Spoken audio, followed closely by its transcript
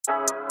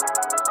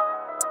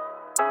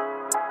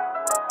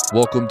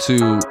Welcome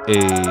to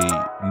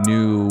a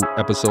new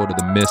episode of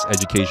the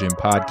Miseducation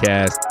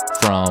Podcast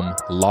from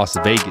Las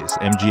Vegas.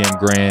 MGM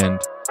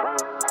Grand,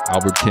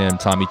 Albert Kim,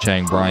 Tommy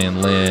Chang,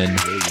 Brian Lin.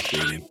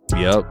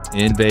 Yep,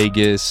 in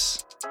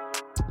Vegas.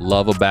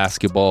 Love of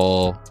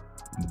basketball.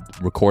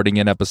 Recording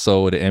an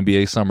episode of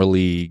NBA Summer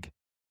League.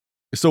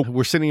 So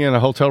we're sitting in a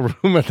hotel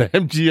room at the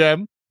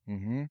MGM.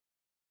 Mm-hmm.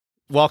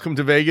 Welcome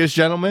to Vegas,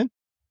 gentlemen.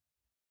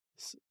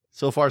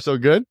 So far, so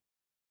good.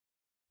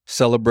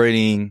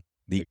 Celebrating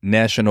the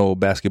National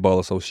Basketball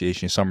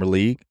Association Summer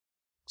League.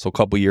 So a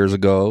couple years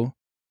ago,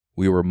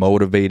 we were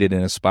motivated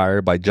and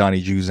inspired by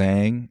Johnny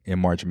Juzang in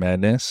March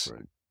Madness.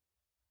 Right.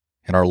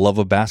 And our love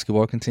of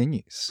basketball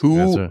continues.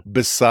 Who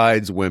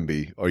besides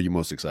Wemby are you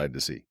most excited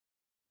to see?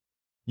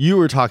 You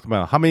were talking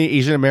about how many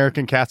Asian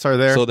American cats are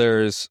there? So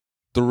there's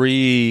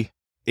 3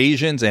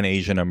 Asians and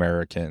Asian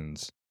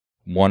Americans.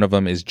 One of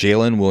them is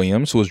Jalen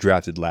Williams, who was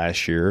drafted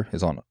last year,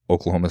 is on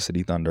Oklahoma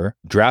City Thunder.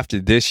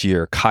 Drafted this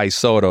year, Kai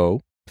Soto,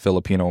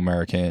 Filipino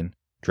American,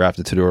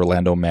 drafted to the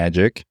Orlando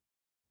Magic.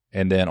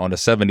 And then on the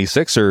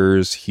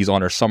 76ers, he's on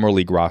their Summer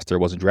League roster,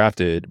 wasn't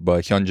drafted,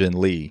 but Hyunjin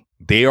Lee.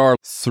 They are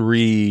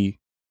 3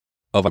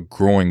 of a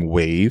growing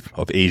wave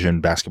of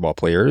Asian basketball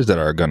players that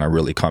are going to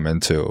really come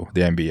into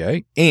the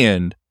NBA.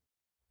 And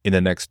in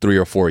the next 3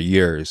 or 4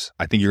 years,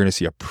 I think you're going to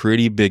see a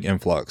pretty big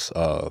influx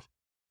of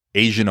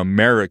Asian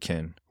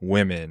American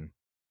women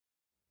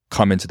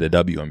come into the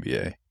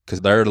WNBA,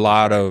 because there are a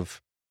lot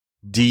of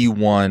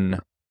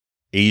D1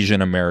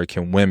 Asian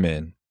American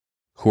women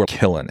who are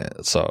killing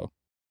it. So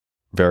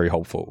very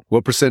hopeful.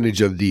 What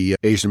percentage of the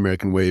Asian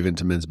American wave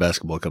into men's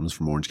basketball comes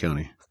from Orange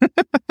County?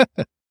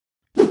 I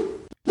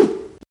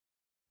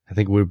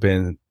think we've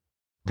been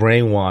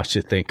brainwashed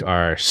to think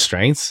our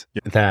strengths,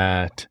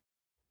 that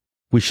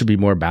we should be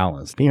more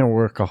balanced. Being a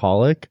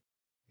workaholic,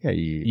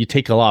 you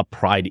take a lot of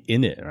pride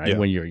in it, right?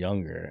 When you're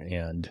younger,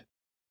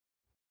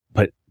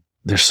 but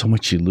there's so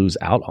much you lose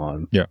out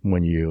on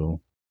when you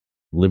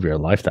live your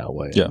life that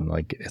way. And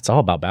like, it's all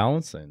about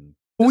balance. And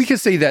well, we can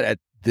say that at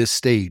this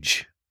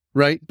stage,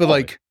 right?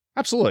 But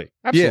absolutely.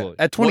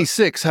 At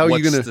 26, how are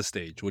you going to? What's the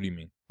stage? What do you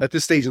mean? At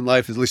this stage in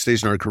life, at least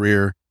stage in our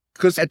career,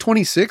 because at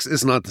 26,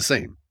 it's not the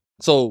same.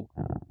 So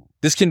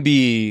this can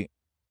be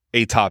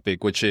a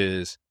topic, which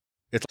is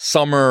it's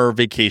summer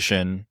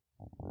vacation,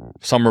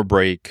 summer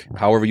break,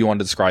 however you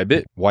want to describe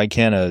it. Why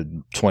can't a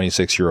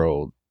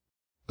 26-year-old,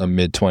 a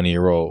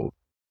mid-20-year-old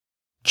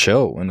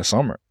chill in the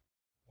summer?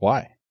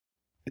 Why?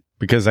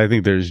 Because I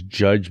think there's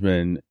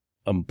judgment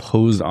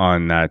imposed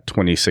on that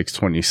 26,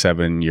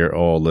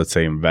 27-year-old, let's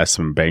say,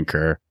 investment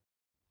banker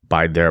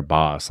by their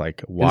boss.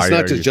 Like, why? And it's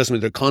not just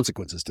judgment, there are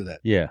consequences to that.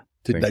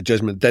 To that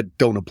judgment that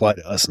don't apply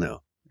to us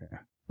now.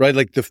 Right?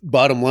 Like, the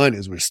bottom line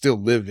is we still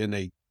live in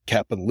a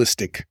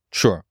capitalistic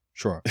Sure.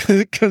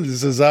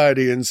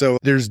 society. And so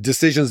there's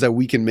decisions that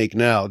we can make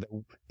now that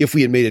if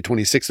we had made it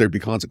 26, there'd be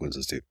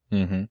consequences to.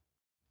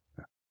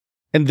 Mm-hmm.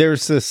 And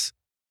there's this,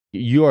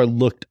 you are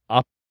looked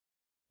up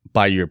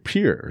by your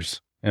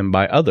peers and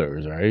by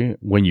others, right?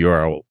 When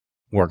you're a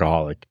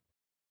workaholic.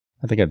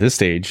 I think at this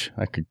stage,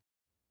 I could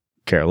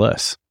care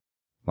less.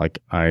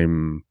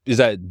 Is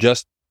that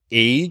just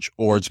age,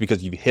 or it's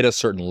because you've hit a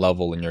certain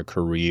level in your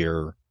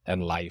career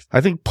and life?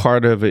 I think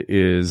part of it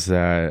is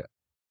that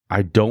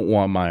I don't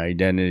want my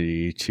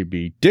identity to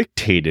be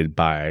dictated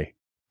by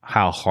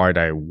how hard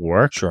I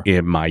work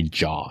in my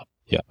job.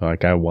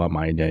 Like, I want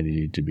my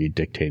identity to be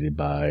dictated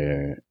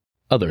by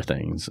other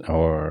things,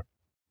 or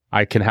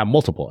I can have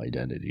multiple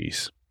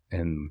identities.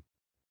 And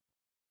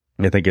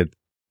I think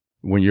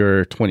when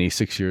you're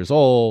 26 years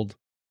old,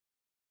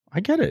 I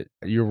get it.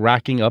 You're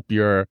racking up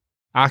your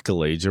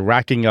accolades. You're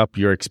racking up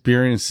your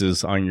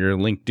experiences on your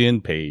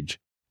LinkedIn page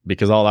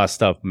because all that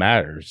stuff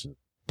matters.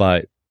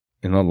 But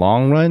in the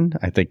long run,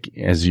 I think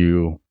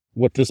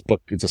what this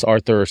book, it's this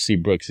Arthur C.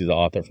 Brooks, he's the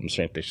author from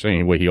Strength to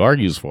Strength. What he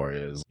argues for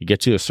is you get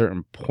to a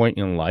certain point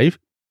in life,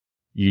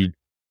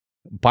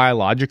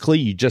 biologically,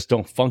 you just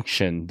don't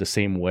function the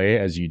same way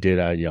as you did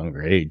at a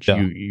younger age.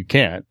 You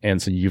can't.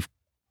 And so you've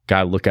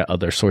got to look at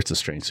other sorts of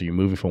strengths. So you're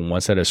moving from one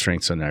set of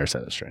strengths to another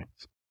set of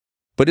strengths.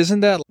 But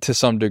isn't that to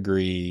some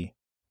degree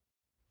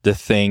the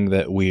thing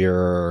that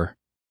we're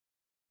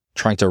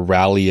trying to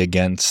rally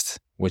against,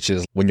 which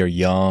is when you're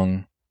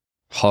young,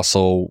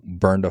 hustle,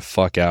 burn the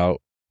fuck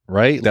out,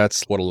 right?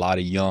 That's what a lot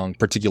of young,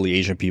 particularly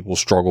Asian people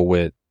struggle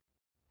with,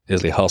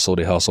 is they hustle.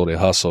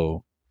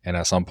 And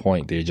at some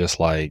point, they just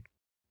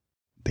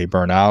they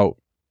burn out.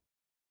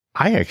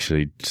 I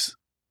actually,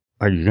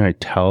 are you going to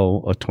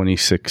tell a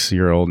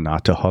 26-year-old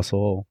not to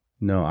hustle?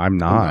 No, I'm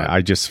not.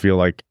 I just feel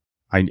like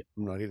I'm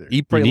not either.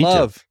 Eat, pray,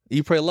 love.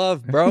 Eat, pray,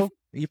 love, bro.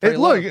 Eat, pray,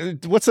 love.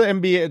 Look, what's the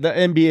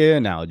NBA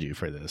analogy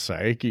for this?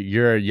 Right?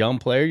 You're a young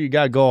player. You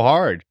got to go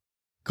hard.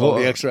 All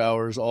the extra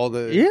hours, all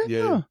the...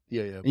 Yeah.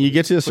 And you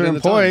get to a certain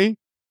point,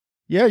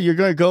 you're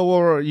going to go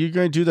over, you're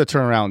going to do the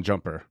turnaround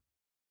jumper.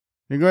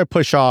 You're going to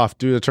push off,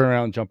 do the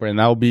turnaround jumper, and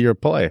that will be your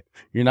play.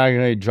 You're not going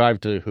to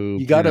drive to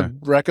hoop. You got to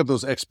rack up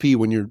those XP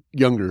when you're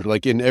younger,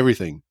 like in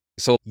everything.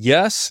 So,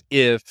 yes,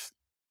 if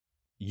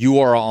you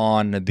are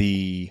on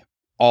the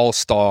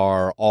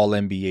all-star,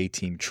 all-NBA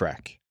team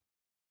Trek.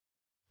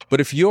 But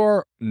if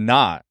you're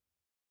not,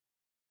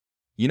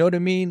 you know what I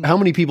mean? How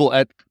many people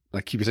I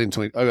keep saying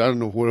 20, I don't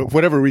know,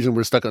 whatever reason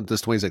we're stuck on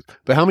this 26,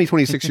 but how many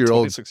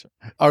 26-year-olds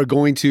are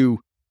going to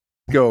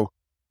go,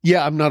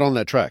 yeah, I'm not on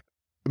that track?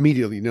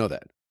 Immediately know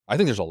that. I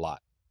think there's a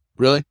lot.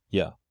 Really?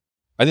 Yeah.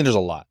 I think there's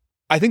a lot.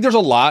 I think there's a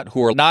lot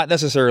who are not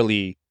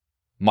necessarily,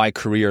 my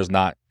career is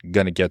not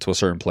going to get to a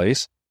certain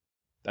place.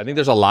 I think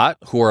there's a lot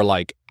who are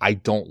like, I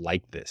don't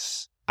like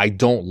this. I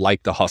don't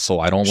like the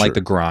hustle. I don't like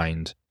the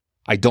grind.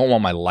 I don't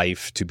want my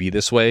life to be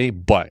this way,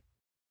 but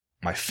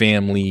my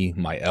family,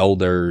 my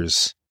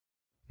elders,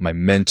 my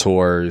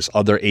mentors,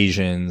 other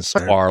Asians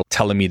are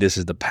telling me this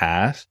is the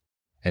path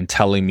and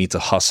telling me to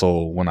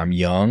hustle when I'm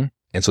young.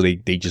 And so they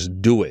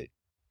just do it.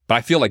 But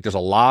I feel like there's a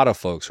lot of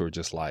folks who are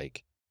just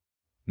like,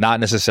 not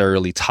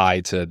necessarily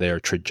tied to their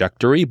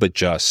trajectory, but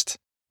just,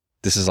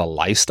 this is a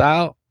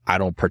lifestyle I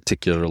don't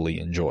particularly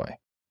enjoy.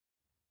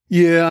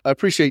 Yeah, I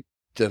appreciate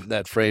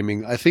that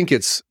framing. I think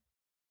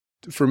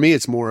for me,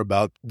 it's more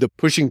about the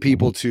pushing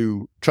people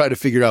to try to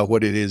figure out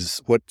what it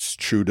is, what's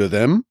true to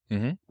them,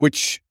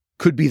 which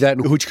could be that,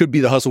 which could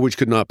be the hustle, which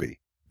could not be.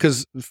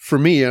 Because for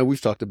me,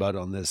 we've talked about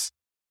it on this,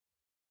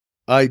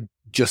 I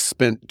just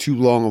spent too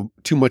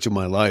much of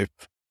my life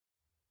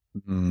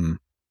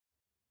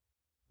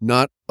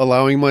not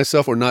allowing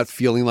myself or not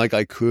feeling like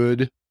I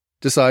could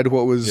decide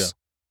what was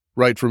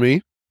right for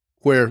me,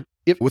 where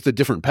if with a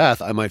different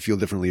path, I might feel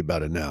differently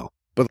about it now.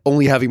 But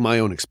only having my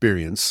own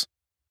experience,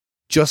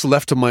 just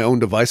left to my own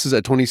devices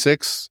at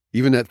 26,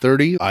 even at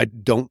 30, I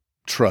don't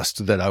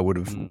trust that I would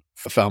have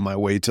found my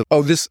way to,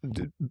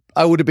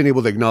 I would have been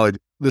able to acknowledge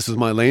this is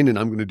my lane and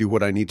I'm going to do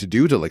what I need to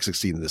do to like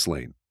succeed in this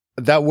lane.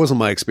 That wasn't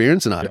my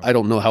experience. And I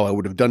don't know how I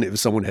would have done it if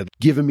someone had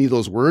given me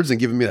those words and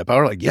given me that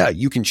power. Like, yeah,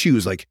 you can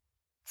choose. Like,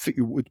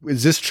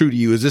 is this true to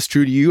you? Is this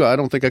true to you? I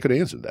don't think I could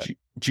answer that.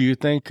 Do you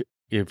think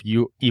if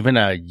you, even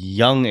at a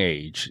young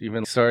age,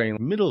 even starting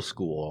middle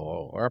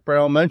school or upper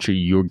elementary,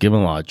 you were given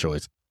a lot of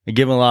choice and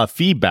given a lot of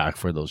feedback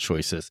for those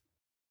choices?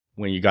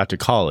 When you got to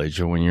college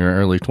or when you're in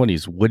your early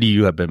 20s, would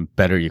you have been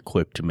better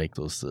equipped to make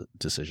those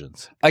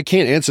decisions? I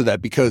can't answer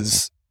that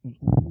because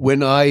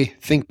when I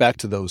think back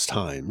to those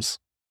times,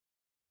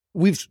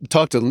 we've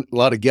talked to a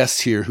lot of guests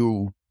here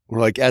who were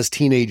like, as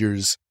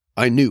teenagers,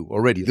 I knew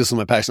already this is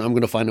my passion. I'm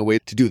going to find a way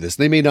to do this.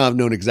 They may not have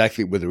known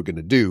exactly what they were going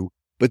to do,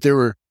 but there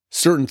were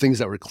certain things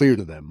that were clear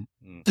to them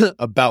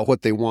about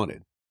what they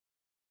wanted.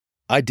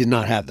 I did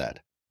not have that.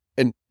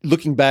 And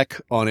looking back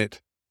on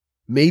it,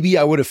 maybe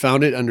I would have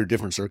found it under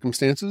different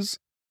circumstances,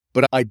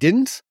 but I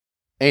didn't.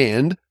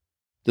 And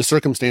the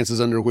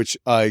circumstances under which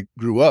I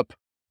grew up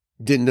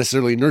didn't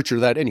necessarily nurture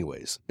that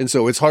anyways. And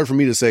so it's hard for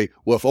me to say,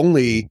 well, if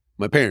only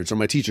my parents or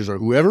my teachers or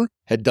whoever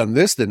had done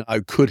this, then I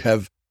could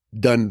have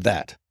done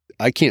that.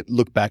 I can't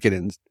look back at it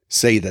and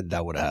say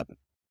that would happen.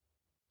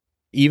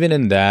 Even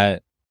in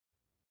that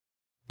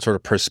sort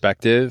of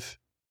perspective,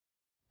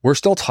 we're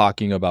still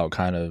talking about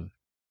kind of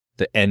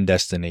the end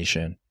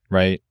destination,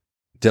 right?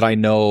 Did I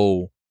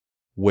know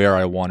where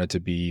I wanted to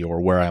be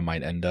or where I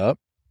might end up?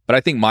 But I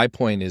think my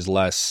point is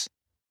less,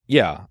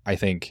 I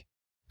think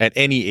at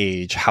any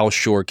age, how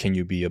sure can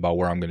you be about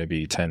where I'm going to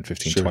be 10,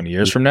 15, 20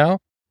 years from now?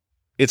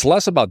 It's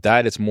less about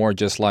that. It's more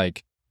just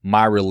like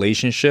my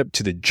relationship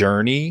to the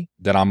journey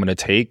that I'm going to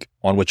take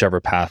on whichever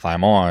path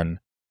I'm on.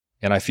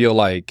 And I feel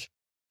like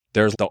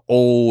there's the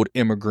old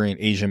immigrant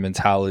Asian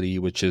mentality,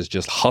 which is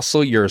just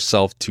hustle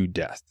yourself to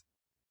death.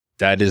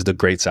 That is the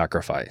great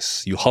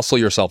sacrifice. You hustle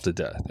yourself to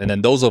death. And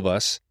then those of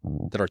us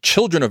that are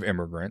children of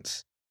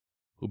immigrants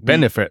who've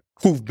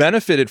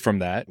benefited from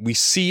that, we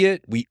see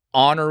it, we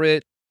honor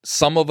it.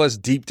 Some of us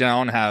deep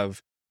down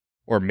have,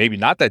 or maybe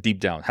not that deep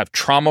down, have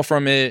trauma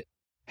from it,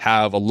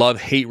 have a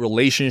love-hate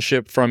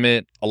relationship from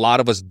it. A lot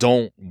of us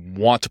don't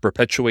want to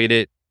perpetuate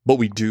it, but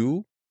we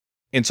do.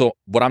 And so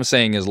what I'm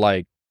saying is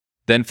like,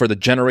 then for the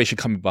generation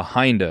coming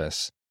behind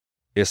us,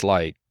 it's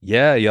like,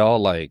 yeah, y'all,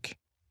 like,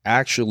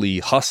 actually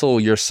hustle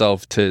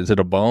yourself to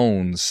the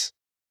bones,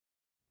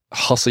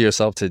 hustle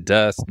yourself to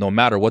death, no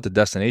matter what the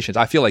destination is.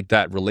 I feel like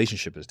that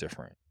relationship is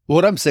different.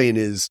 What I'm saying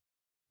is,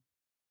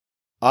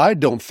 I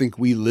don't think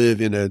we live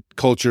in a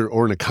culture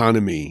or an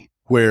economy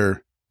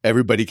where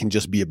everybody can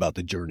just be about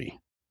the journey,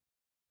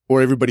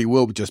 or everybody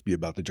will just be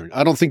about the journey.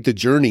 I don't think the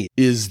journey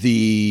is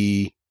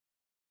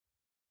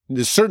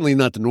certainly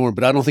not the norm,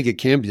 but I don't think it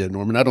can be the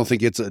norm. And I don't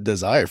think it's a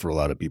desire for a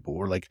lot of people,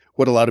 or like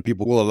what a lot of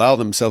people will allow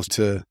themselves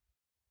to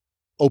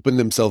open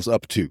themselves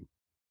up to.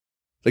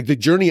 Like the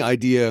journey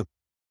idea,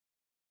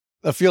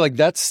 I feel like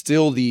that's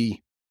still the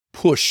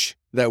push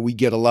that we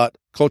get a lot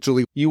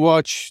culturally. You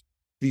watch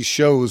these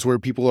shows where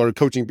people are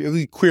coaching,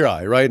 Queer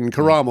Eye, right? And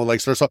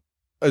Karamo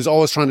is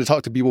always trying to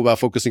talk to people about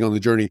focusing on the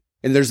journey.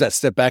 And there's that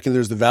step back, and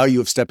there's the value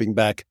of stepping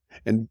back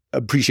and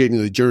appreciating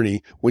the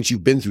journey once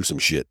you've been through some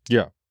shit.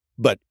 Yeah.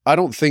 But I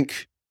don't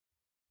think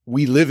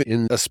we live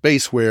in a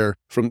space where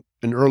from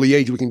an early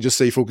age, we can just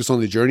say, focus on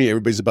the journey.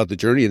 Everybody's about the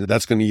journey, and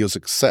that's going to yield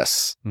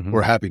success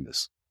or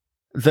happiness.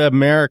 The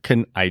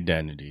American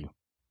identity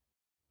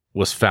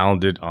was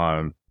founded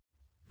on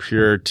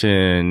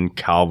Puritan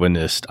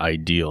Calvinist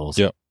ideals,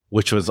 Yep.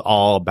 which was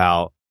all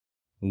about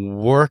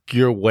work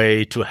your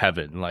way to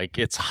heaven. Like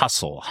it's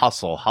hustle,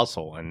 hustle,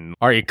 hustle. And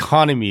our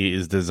economy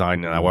is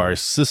designed in that way. Our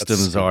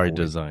systems are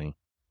designed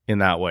in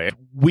that way.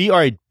 We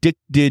are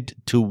addicted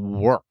to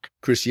work.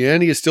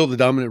 Christianity is still the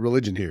dominant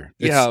religion here.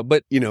 Yeah,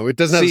 but it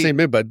doesn't have the same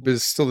but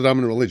it's still the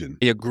dominant religion.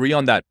 I agree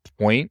on that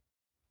point,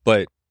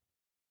 but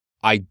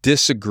I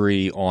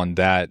disagree on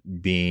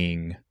that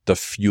being the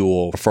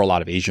fuel for a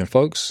lot of Asian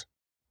folks,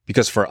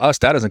 because for us,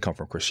 that doesn't come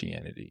from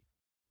Christianity.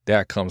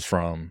 That comes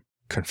from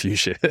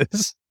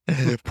Confucius,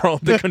 from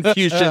the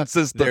Confucian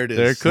system. There it is.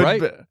 There could right?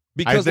 be.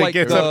 Because I think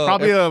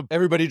it's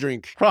everybody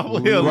drink.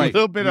 probably a Right.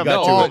 little bit You of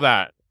got all to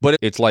that. But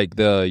it's like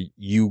the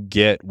you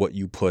get what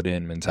you put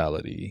in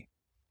mentality.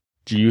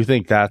 Do you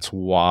think that's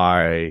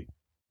why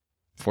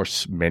for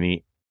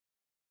many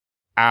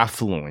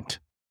affluent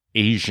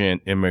Asian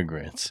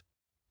immigrants,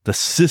 the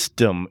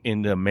system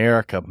in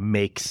America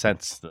makes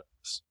sense to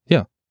us?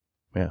 Yeah.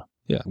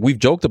 We've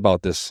joked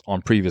about this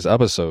on previous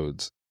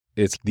episodes.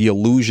 It's the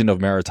illusion of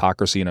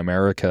meritocracy in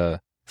America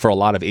for a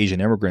lot of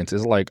Asian immigrants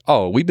is like,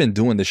 oh, we've been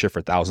doing this shit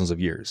for thousands of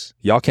years.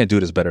 Y'all can't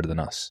do this better than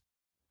us.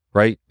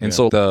 Right? And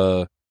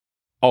so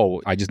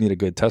I just need a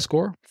good test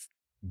score?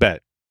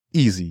 Bet.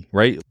 Easy,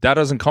 right? That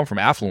doesn't come from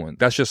affluent.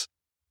 That's just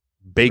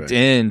baked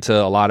into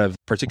a lot of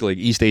particularly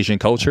East Asian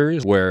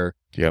cultures where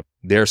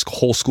their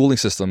whole schooling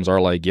systems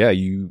are like,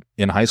 you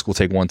in high school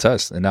take one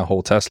test and that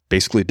whole test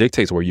basically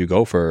dictates where you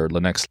go for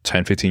the next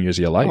 10, 15 years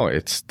of your life. Oh,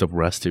 it's the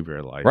rest of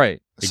your life. Right.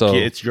 So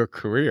it's your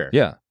career.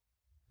 Yeah.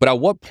 But at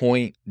what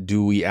point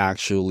do we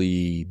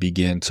actually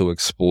begin to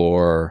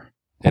explore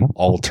an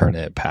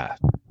alternate path?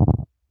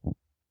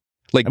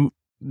 Like,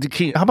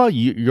 how about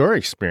your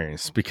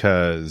experience?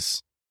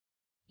 Because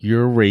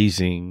you're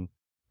raising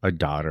a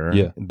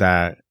daughter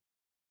that,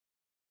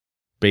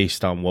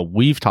 based on what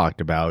we've talked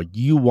about,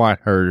 you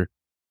want her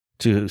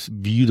to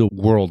view the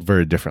world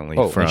very differently.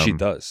 and she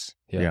does.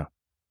 Yeah.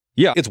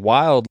 It's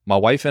wild. My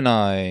wife and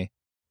I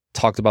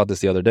talked about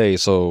this the other day.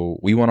 So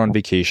we went on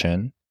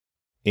vacation,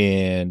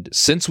 and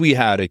since we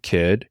had a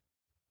kid,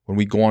 when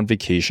we go on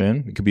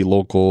vacation, it could be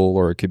local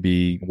or it could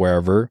be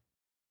wherever,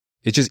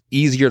 it's just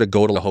easier to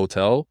go to a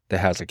hotel that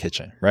has a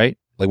kitchen, right?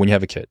 Like when you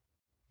have a kid,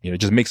 it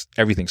just makes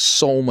everything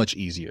so much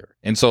easier.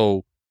 And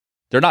so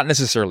they're not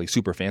necessarily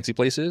super fancy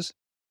places,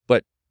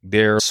 but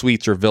they're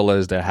suites or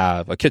villas that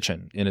have a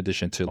kitchen in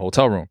addition to the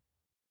hotel room.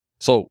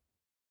 So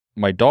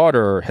my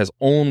daughter has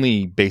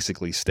only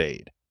basically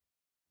stayed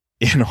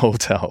in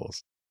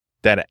hotels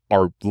that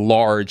are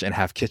large and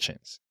have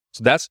kitchens.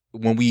 So that's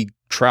when we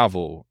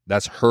travel,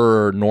 that's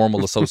her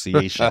normal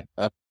association.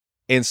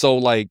 And so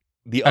like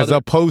as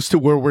opposed to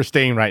where we're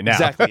staying right now.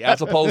 Exactly.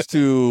 As opposed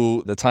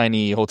to the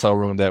tiny hotel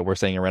room that we're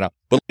staying in right now.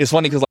 But it's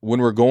funny because when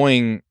we're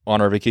going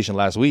on our vacation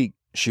last week,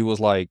 she was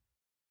like,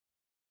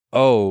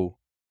 oh,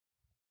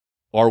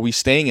 are we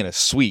staying in a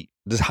suite?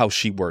 This is how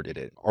she worded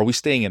it. Are we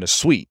staying in a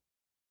suite?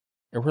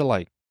 And we're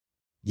like,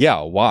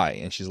 yeah, why?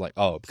 And she's like,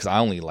 oh, because I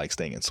only like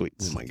staying in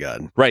suites. Oh my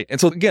God. Right.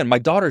 And so again, my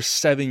daughter's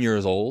 7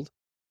 years old.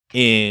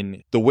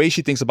 In the way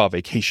she thinks about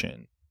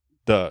vacation,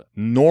 the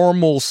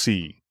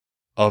normalcy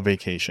of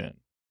vacation,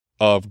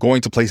 of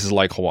going to places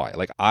like Hawaii.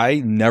 Like I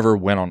never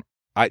went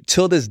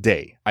till this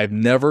day, I've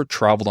never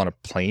traveled on a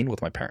plane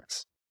with my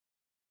parents.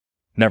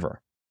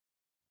 Never.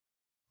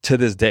 To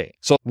this day.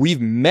 So we've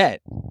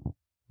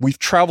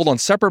traveled on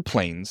separate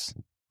planes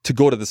to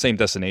go to the same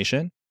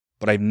destination,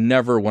 but I've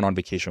never went on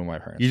vacation with my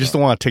parents. You just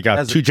don't want to take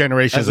out two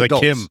generations like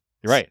adults. Kim.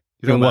 You're right.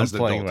 You don't In know one as an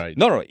plane, adult. right?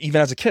 No,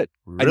 even as a kid.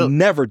 Really? I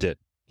never did.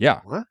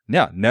 Yeah. What?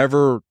 Yeah.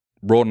 Never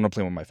rode on a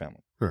plane with my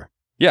family. Sure.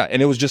 Yeah.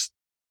 And it was just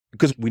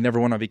because we never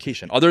went on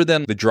vacation other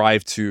than the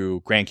drive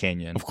to Grand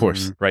Canyon. Of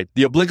course. Right.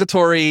 The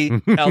obligatory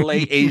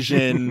LA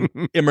Asian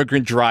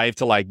immigrant drive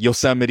to like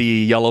Yosemite,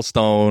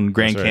 Yellowstone,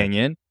 Grand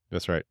Canyon.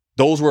 That's right.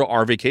 Those were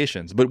our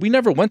vacations. But we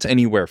never went to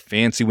anywhere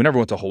fancy. We never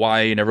went to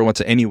Hawaii, never went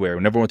to anywhere.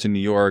 We never went to New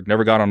York,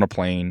 never got on a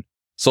plane.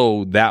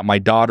 So that my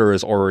daughter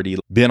has already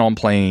been on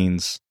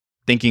planes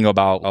thinking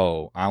about,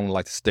 oh, I only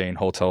like to stay in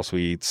hotel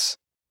suites.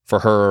 For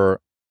her,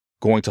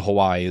 going to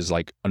Hawaii is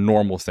like a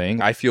normal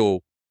thing. I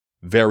feel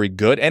very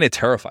good, and it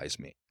terrifies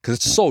me because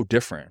it's so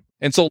different.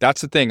 And so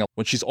that's the thing.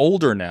 When she's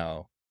older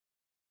now,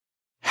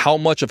 how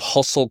much of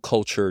hustle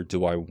culture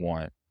do I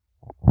want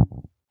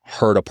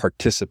her to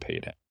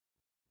participate in?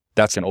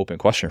 That's an open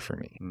question for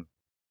me.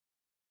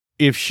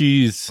 If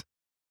she's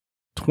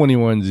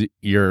 21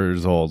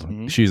 years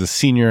old, she's a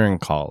senior in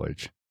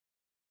college,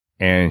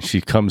 and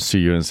she comes to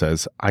you and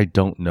says, I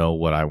don't know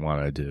what I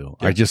want to do.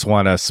 I just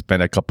want to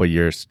spend a couple of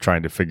years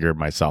trying to figure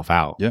myself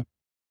out. Yeah.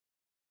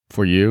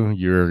 For you,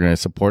 you're going to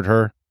support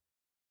her?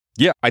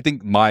 Yeah, I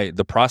think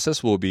the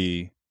process will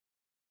be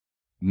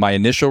my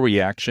initial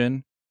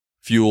reaction,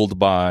 fueled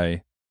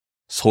by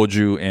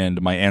soju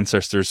and my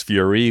ancestors'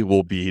 fury,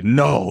 will be,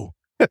 no,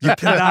 you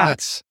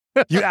cannot.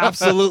 You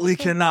absolutely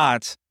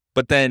cannot.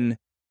 But then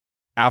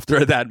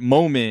after that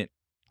moment,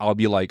 I'll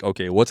be like,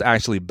 okay, what's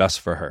actually best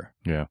for her?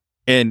 Yeah.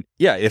 And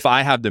yeah, if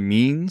I have the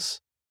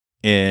means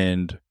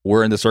and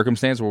we're in the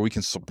circumstance where we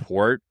can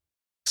support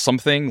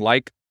something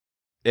like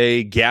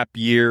a gap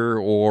year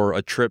or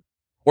a trip.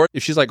 Or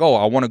if she's like, oh,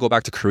 I want to go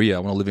back to Korea. I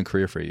want to live in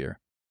Korea for a year.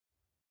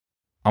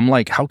 I'm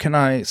like, how can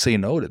I say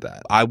no to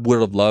that? I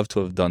would have loved to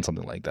have done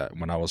something like that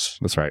when I was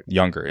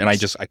younger. And I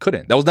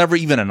couldn't. That was never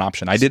even an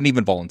option. I didn't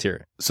even volunteer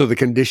it. So the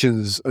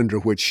conditions under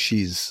which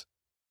she's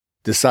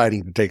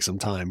deciding to take some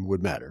time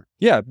would matter.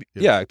 Yeah.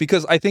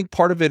 Because I think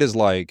part of it is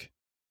like,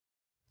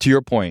 to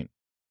your point,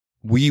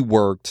 we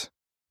worked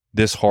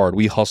this hard.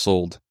 We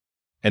hustled.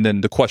 And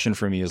then the question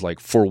for me is like,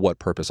 for what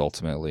purpose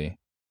ultimately?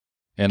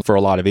 And for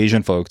a lot of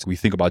Asian folks, we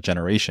think about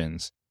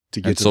generations. To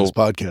get to this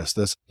podcast.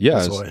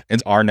 That's why.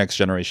 And our next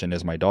generation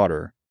is my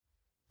daughter.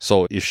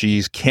 So if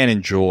she can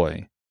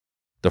enjoy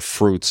the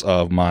fruits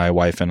of my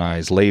wife and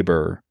I's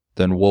labor,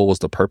 then what was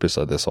the purpose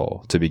of this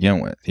all to begin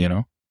with, you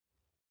know?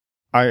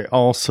 I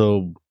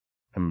also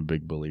am a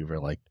big believer,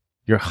 like,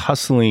 you're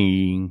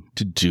hustling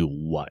to do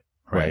what,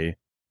 right?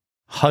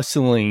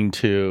 Hustling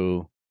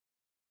to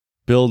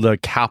build a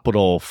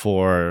capital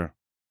for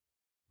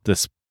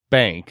this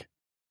bank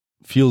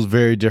feels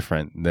very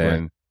different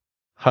than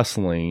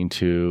hustling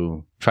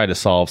to try to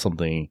solve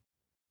something.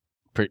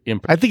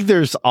 I think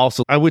there's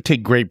also, I would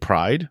take great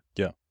pride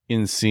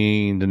in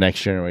seeing the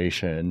next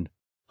generation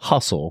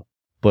hustle,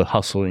 but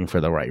hustling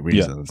for the right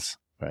reasons,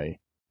 right?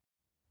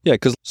 Yeah,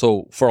 because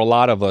so for a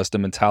lot of us, the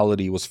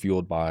mentality was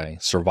fueled by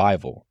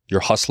survival. You're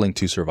hustling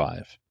to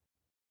survive.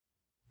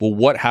 Well,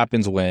 what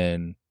happens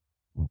when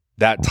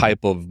that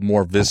type of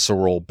more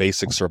visceral,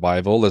 basic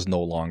survival is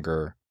no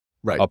longer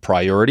a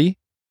priority?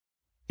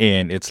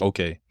 And it's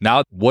okay.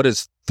 Now, what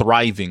does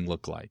thriving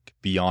look like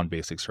beyond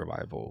basic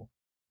survival?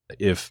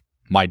 If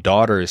my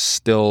daughter is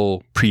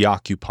still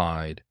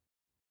preoccupied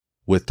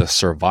with the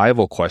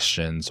survival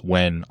questions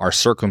when our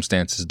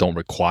circumstances don't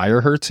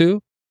require her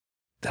to,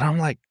 then I'm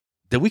like,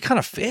 then we kind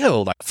of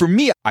failed. Like, for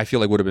me, I feel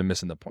like would have been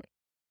missing the point.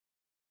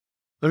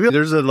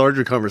 There's a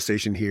larger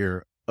conversation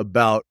here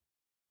about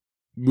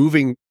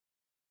moving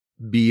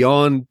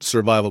beyond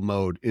survival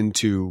mode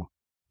into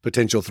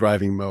potential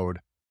thriving mode.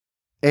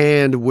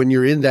 And when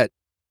you're in that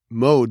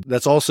mode,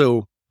 that's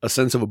also a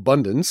sense of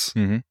abundance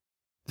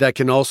that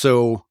can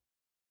also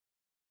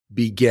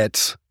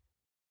beget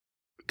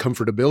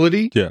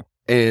comfortability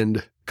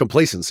and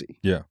complacency.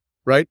 Yeah.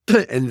 Right?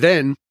 And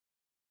then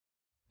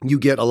you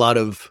get a lot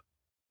of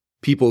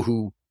people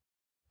who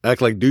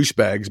act like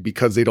douchebags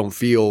because they don't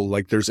feel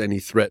like there's any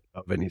threat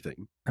of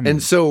anything. I mean,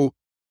 and so,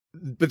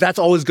 but that's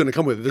always going to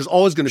come with it. There's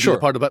always going to be a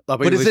part of the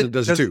population that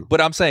does it too.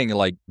 But I'm saying,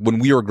 like, when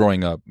we were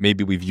growing up,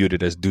 maybe we viewed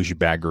it as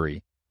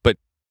douchebaggery. But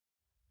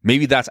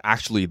maybe that's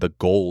actually the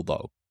goal,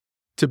 though.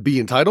 To be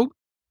entitled?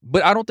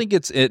 But I don't think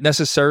it's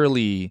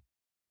necessarily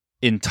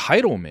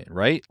entitlement,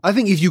 right? I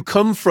think if you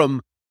come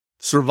from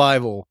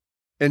survival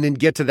and then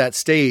get to that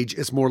stage,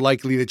 it's more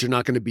likely that you're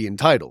not going to be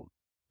entitled.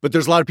 But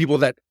there's a lot of people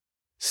that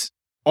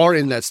are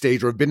in that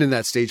stage or have been in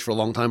that stage for a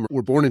long time or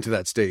were born into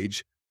that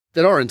stage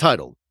that are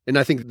entitled. And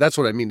I think that's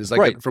what I mean is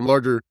like from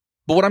larger.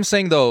 But what I'm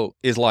saying, though,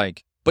 is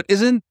like, but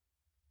isn't,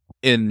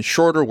 in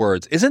shorter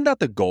words, isn't that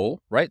the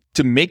goal, right?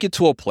 To make it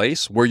to a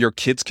place where your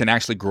kids can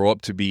actually grow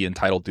up to be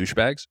entitled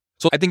douchebags.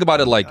 So I think about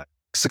it like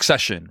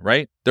Succession,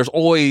 right? There's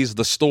always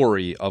the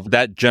story of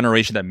that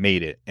generation that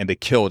made it and they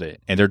killed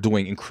it and they're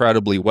doing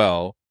incredibly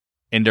well.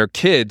 And their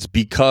kids,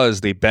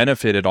 because they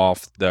benefited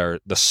off the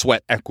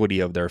sweat equity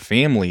of their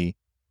family,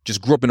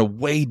 just grew up in a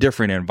way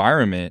different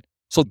environment.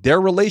 So their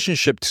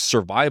relationship to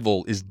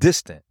survival is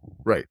distant.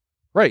 Right.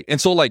 Right.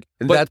 And so like,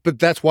 but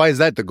that's why is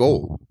that the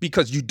goal?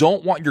 Because you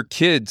don't want your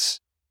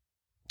kids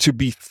to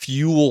be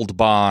fueled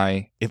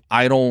by, if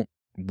I don't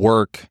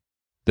work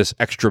this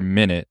extra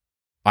minute,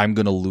 I'm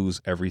going to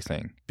lose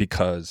everything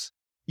because.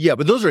 Yeah,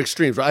 but those are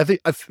extremes. Right?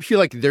 I feel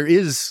like there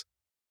is,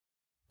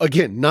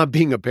 again, not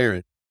being a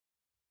parent,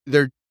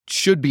 there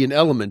should be an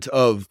element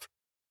of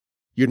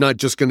you're not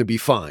just going to be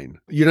fine.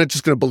 You're not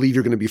just going to believe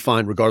you're going to be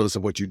fine regardless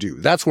of what you do.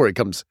 That's where it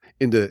comes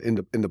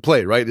into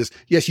play, right? Is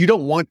yes, you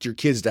don't want your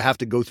kids to have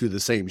to go through the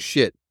same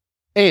shit.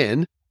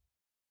 And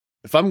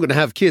if I'm going to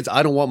have kids,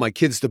 I don't want my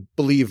kids to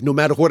believe no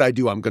matter what I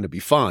do, I'm going to be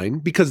fine,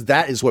 because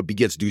that is what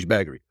begets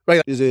douchebaggery,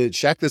 right? Is it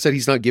Shaq that said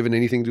he's not giving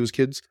anything to his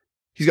kids?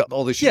 He's got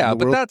all this shit. Yeah, in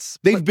the but world.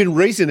 They've been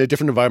raised in a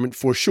different environment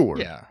for sure.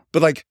 Yeah.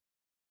 But like,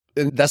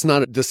 and that's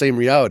not the same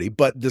reality.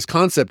 But this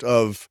concept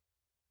of,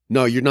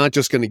 no, you're not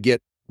just going to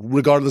get,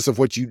 regardless of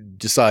what you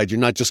decide, you're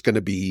not just going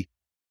to be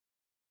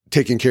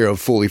taken care of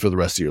fully for the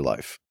rest of your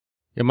life.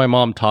 Yeah, my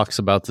mom talks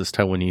about this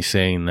time when he's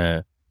saying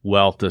that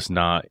wealth does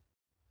not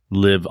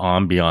live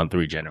on beyond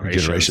 3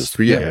 generations.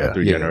 Three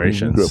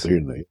generations. Grew up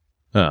here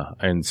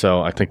and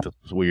so I think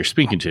that's what you're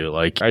speaking to.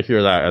 Like, I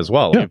hear that as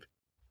well.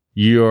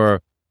 Yeah.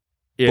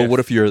 But what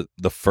if you're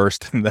the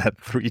first in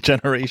that 3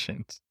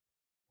 generations?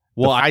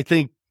 Well, I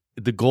think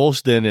the goal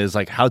then is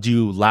like, how do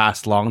you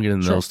last longer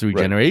than those 3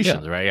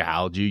 generations, right?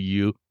 How do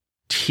you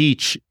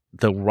teach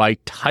the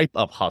right type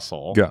of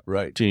hustle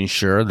to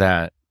ensure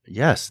that,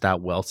 yes, that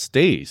wealth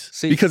stays?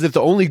 Because if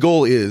the only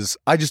goal is,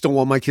 I just don't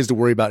want my kids to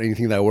worry about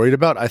anything that I worried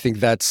about, I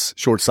think that's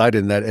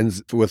short-sighted and that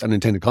ends with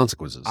unintended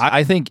consequences.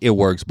 I think it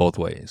works both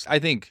ways. I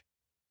think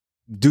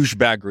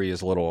douchebaggery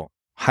is a little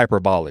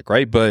hyperbolic,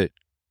 right? But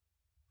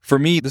for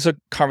me, this is a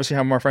conversation I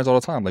have with my friends all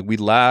the time. Like, we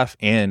laugh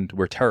and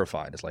we're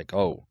terrified. It's like,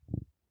 oh,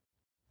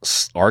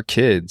 our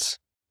kids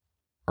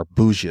are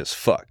bougie as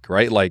fuck,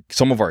 right? Like,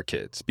 some of our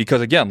kids.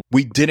 Because again,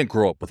 we didn't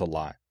grow up with a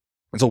lot.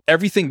 And so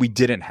everything we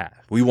didn't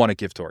have, we want to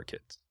give to our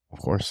kids. Of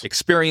course.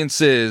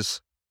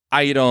 Experiences,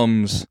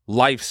 items,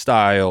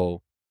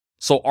 lifestyle.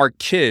 So our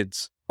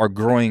kids are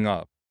growing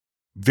up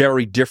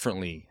very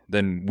differently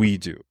than we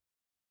do.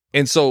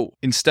 And so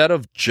instead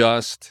of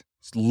just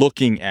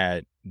looking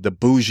at the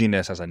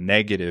bouginess as a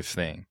negative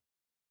thing,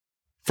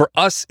 for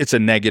us, it's a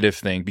negative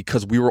thing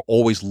because we were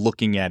always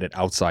looking at it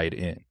outside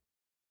in.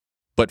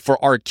 But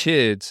for our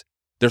kids,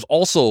 there's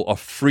also a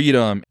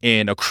freedom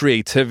and a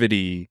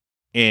creativity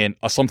and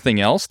a something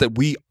else that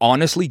we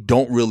honestly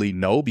don't really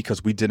know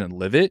because we didn't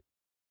live it,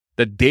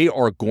 that they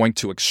are going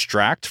to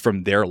extract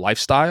from their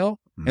lifestyle.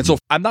 Mm-hmm. And so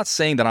I'm not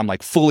saying that I'm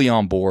like fully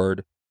on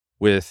board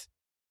with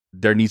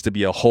there needs to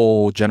be a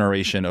whole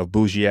generation of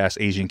bougie ass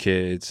Asian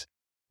kids.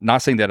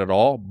 Not saying that at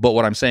all. But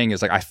what I'm saying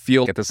is, like, I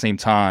feel at the same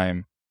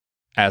time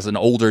as an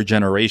older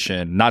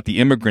generation, not the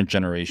immigrant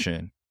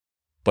generation,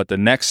 but the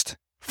next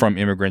from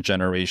immigrant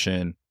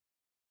generation,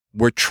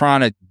 we're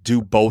trying to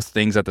do both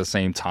things at the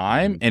same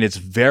time. And it's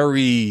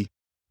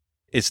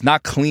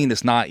not clean.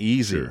 It's not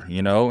easy, Sure.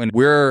 you know, and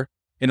we're,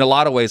 in a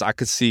lot of ways, I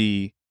could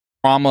see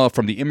trauma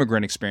from the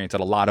immigrant experience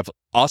that a lot of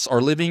us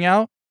are living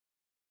out.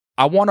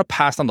 I want to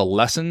pass down the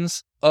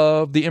lessons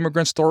of the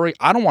immigrant story.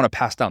 I don't want to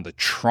pass down the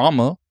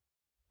trauma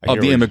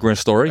of the immigrant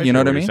story. You know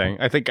what I mean? Saying.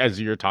 I think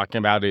as you're talking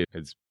about it,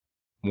 it's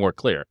more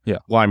clear. Yeah.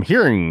 What I'm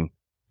hearing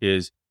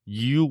is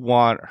you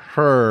want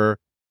her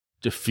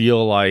to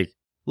feel like,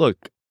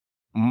 look,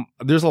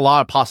 there's a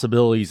lot of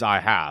possibilities I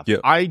have. Yeah.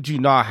 I do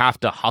not have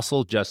to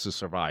hustle just to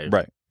survive.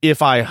 Right.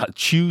 If I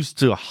choose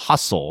to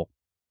hustle,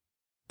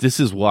 this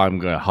is what I'm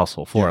going to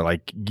hustle for. Yeah.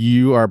 Like,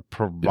 you are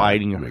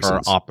providing her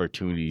sense.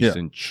 opportunities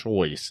and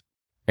choice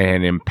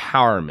and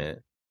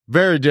empowerment.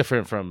 Very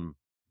different from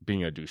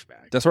being a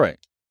douchebag. That's right.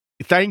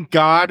 Thank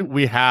God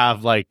we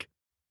have like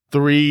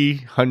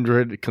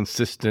 300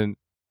 consistent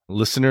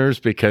listeners,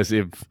 because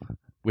if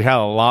we had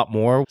a lot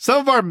more,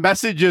 some of our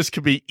messages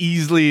could be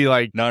easily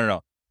like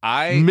No.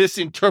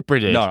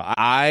 misinterpreted. No,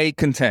 I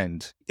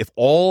contend if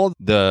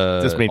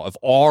if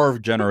our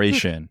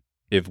generation,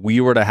 if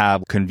we were to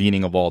have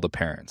convening of all the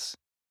parents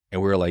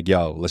and we were like,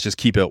 yo, let's just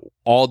keep it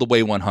all the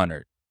way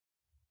 100.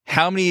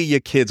 How many of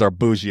your kids are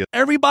bougie?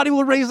 Everybody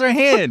will raise their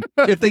hand.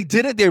 If they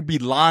didn't, they'd be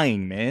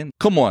lying, man.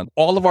 Come on.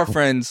 All of our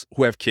friends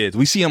who have kids,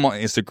 we see them on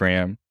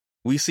Instagram.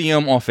 We see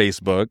them on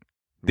Facebook.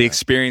 The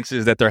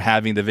experiences that they're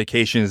having, the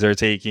vacations they're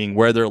taking,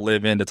 where they're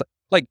living. It's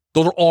like,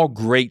 those are all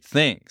great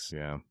things.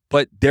 Yeah.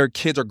 But their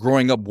kids are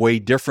growing up way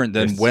different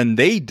than when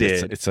they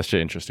did. It's such an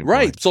interesting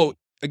Right. point. So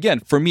again,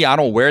 for me, I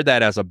don't wear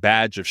that as a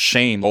badge of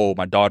shame. Oh,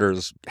 my daughter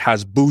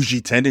has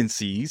bougie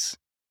tendencies,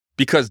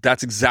 because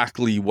that's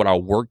exactly what I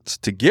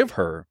worked to give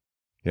her.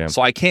 Yeah.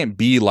 So I can't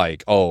be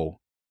like, oh,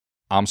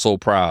 I'm so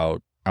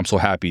proud. I'm so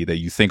happy that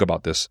you think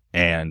about this,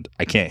 and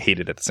I can't hate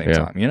it at the same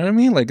time. You know what I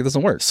mean? Like, it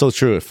doesn't work. So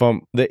true.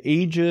 From the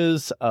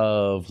ages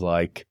of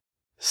like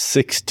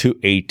 6 to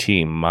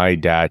 18, my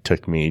dad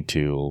took me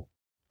to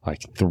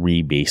like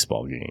 3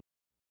 baseball games.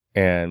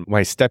 And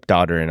my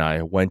stepdaughter and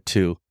I went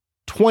to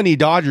 20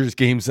 Dodgers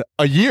games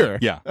a year.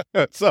 Yeah.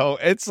 So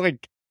it's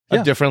like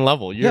a different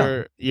level.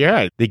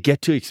 They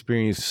get to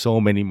experience so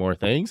many more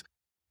things.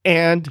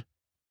 And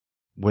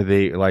were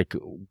they like,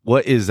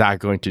 what is that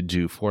going to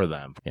do for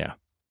them? Yeah.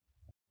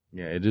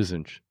 Yeah, it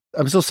isn't.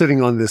 I'm still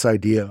sitting on this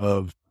idea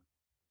of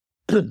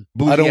I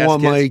don't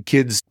want my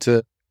kids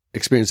to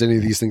experience any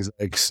of these things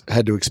I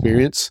had to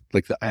experience.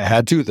 Like, I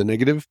had to, the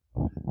negative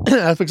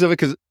aspects of it.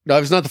 Because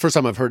it's not the first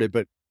time I've heard it,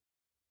 but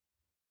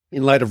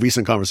in light of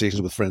recent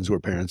conversations with friends who are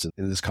parents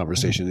in this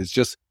conversation,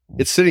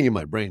 it's sitting in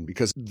my brain,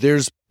 because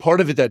there's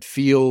part of it that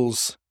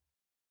feels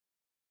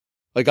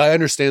like I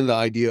understand the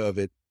idea of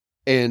it.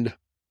 And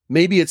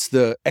maybe it's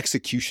the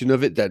execution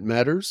of it that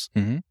matters,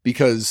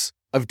 because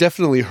I've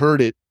definitely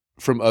heard it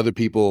from other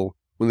people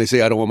when they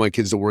say, I don't want my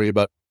kids to worry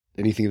about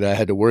anything that I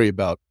had to worry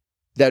about.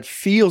 That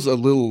feels a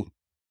little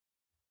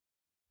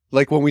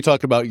like when we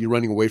talk about you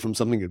running away from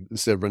something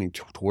instead of running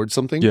towards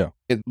something. Yeah.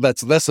 And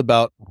that's less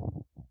about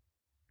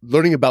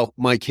learning about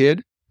my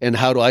kid and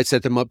how do I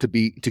set them up to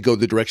go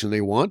the direction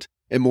they want,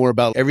 and more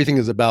about everything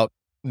is about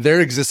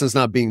their existence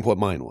not being what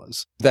mine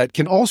was. That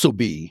can also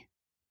be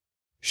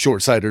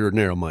short-sighted or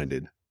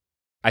narrow-minded.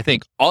 I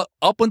think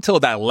up until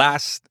that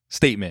last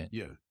statement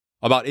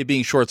about it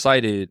being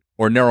short-sighted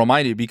or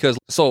narrow-minded, because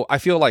so I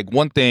feel like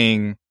one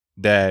thing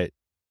that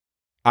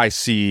I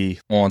see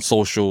on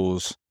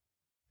socials,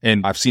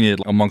 and I've seen it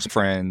amongst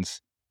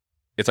friends,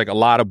 it's like a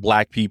lot of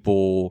Black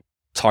people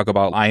talk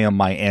about, I am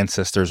my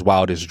ancestors'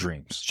 wildest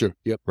dreams. Sure.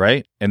 Yep.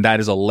 Right? And that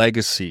is a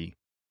legacy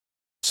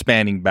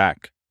spanning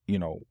back,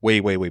 way,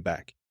 way, way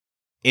back.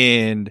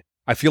 And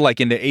I feel like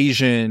in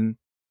the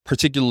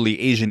particularly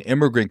Asian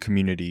immigrant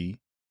community,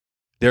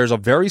 there's a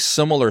very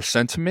similar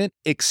sentiment,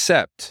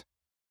 except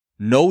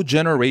no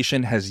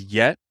generation has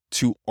yet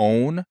to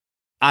own,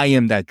 I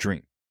am that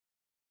dream.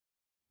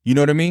 You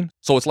know what I mean?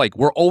 So it's like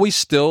we're always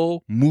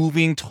still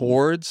moving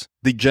towards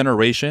the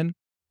generation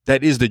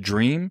that is the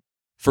dream.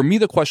 For me,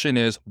 the question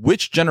is,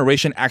 which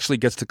generation actually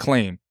gets to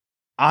claim,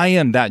 I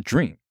am that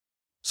dream?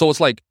 So it's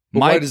like,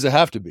 why does it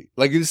have to be?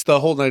 Like, it's the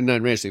whole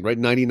 99 ranch thing, right?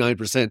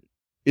 99%.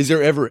 Is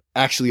there ever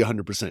actually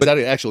 100%? Is that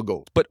an actual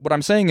goal? But what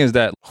I'm saying is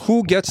that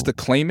who gets to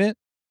claim it?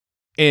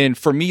 And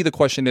for me, the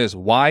question is,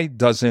 why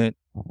doesn't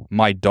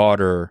my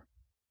daughter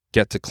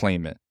get to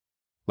claim it?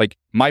 Like,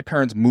 my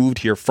parents moved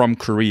here from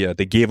Korea.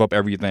 They gave up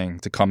everything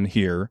to come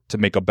here to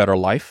make a better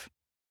life.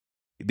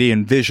 They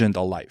envisioned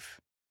a life.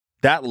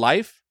 That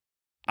life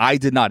I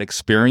did not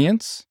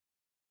experience.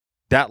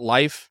 That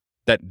life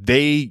that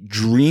they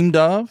dreamed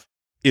of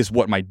is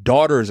what my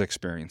daughter is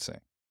experiencing.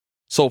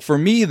 So for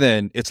me,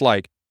 then, it's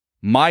like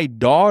my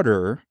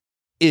daughter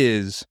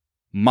is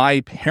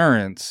my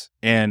parents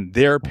and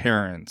their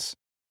parents'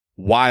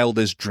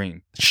 wildest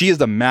dream. She is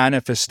the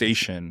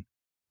manifestation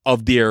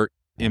of their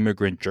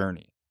immigrant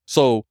journey.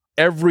 So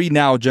every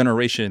now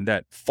generation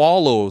that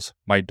follows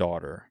my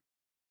daughter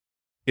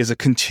is a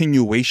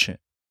continuation,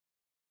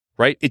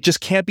 right? It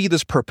just can't be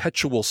this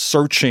perpetual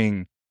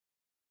searching,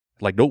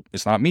 like, nope,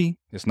 it's not me,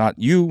 it's not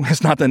you,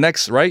 it's not the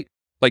next, right?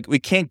 Like, we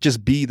can't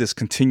just be this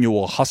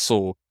continual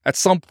hustle. At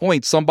some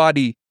point,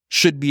 somebody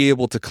should be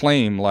able to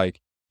claim, like,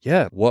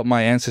 yeah, what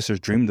my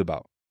ancestors dreamed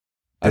about.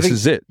 This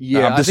is it.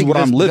 Yeah, this is what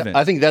I'm living.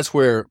 I think that's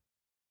where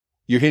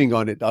you're hitting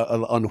on it,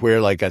 on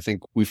where, like, I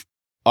think we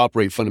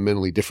operate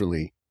fundamentally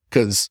differently.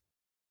 Because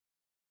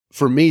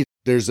for me,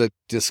 there's a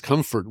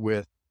discomfort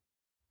with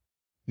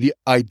the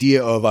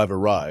idea of I've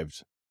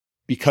arrived,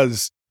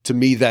 because to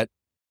me that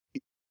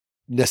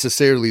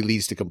necessarily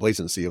leads to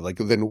complacency of, like,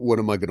 then what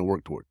am I going to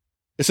work toward?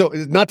 So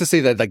not to say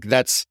that, like,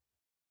 that's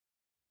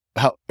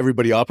how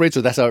everybody operates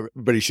or that's how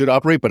everybody should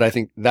operate, but I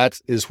think that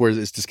is where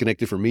it's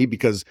disconnected for me,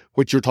 because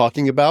what you're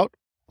talking about,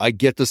 I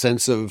get the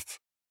sense of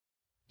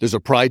there's a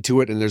pride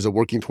to it and there's a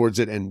working towards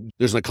it and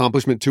there's an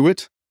accomplishment to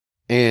it.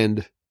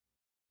 And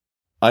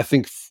I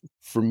think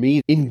for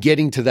me, in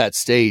getting to that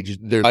stage,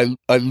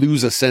 I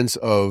lose a sense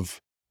of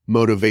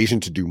motivation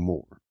to do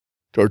more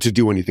or to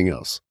do anything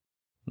else.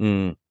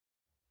 My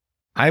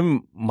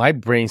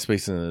brain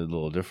space is a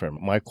little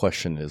different. My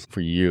question is for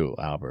you,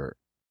 Albert.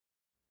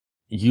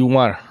 You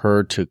want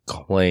her to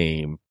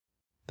claim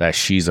that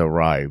she's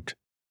arrived.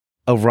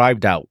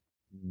 Arrived at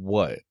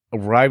what?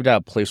 Arrived at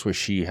a place where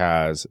she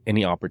has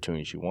any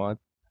opportunity she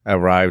wants.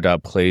 Arrived at a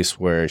place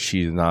where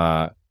she's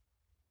not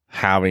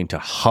having to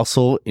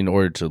hustle in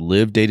order to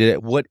live day to day.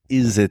 What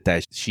is it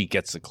that she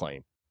gets to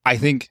claim? I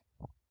think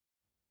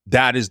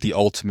that is the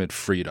ultimate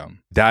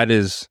freedom. That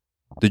is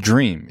the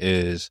dream,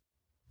 is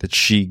that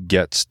she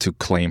gets to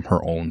claim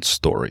her own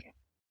story.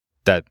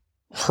 That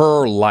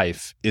her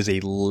life is a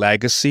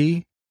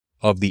legacy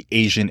of the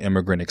Asian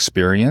immigrant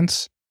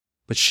experience,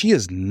 but she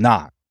is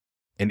not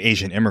an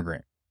Asian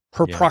immigrant.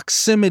 Her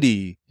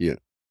proximity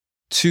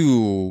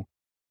to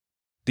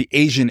the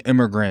Asian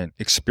immigrant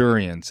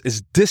experience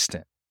is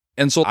distant.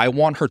 And so I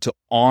want her to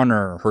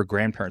honor her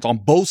grandparents on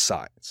both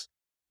sides.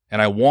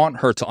 And I want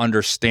her to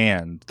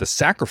understand the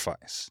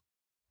sacrifice.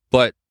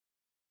 But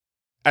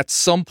at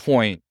some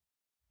point,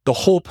 the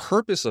whole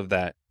purpose of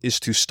that is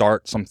to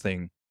start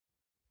something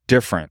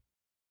different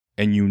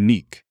and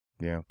unique.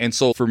 Yeah. And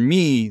so for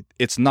me,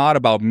 it's not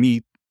about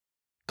me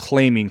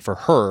claiming for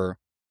her,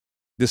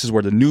 this is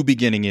where the new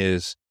beginning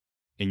is,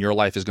 and your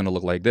life is going to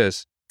look like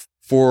this.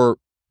 For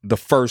the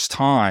first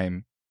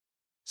time,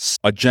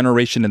 a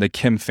generation in the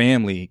Kim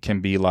family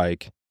can be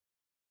like,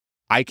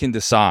 I can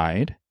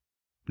decide,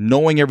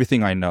 knowing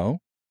everything I know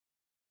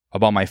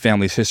about my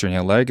family's history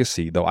and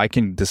legacy, though, I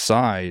can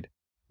decide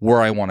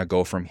where I want to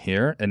go from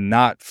here and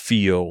not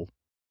feel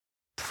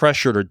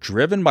pressured or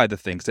driven by the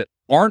things that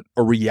aren't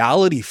a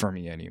reality for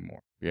me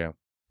anymore. Yeah.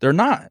 They're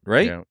not,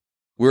 right? Yeah.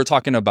 We were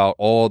talking about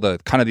all the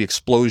kind of the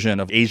explosion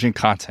of Asian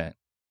content.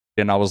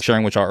 And I was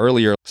sharing with y'all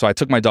earlier. So I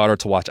took my daughter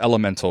to watch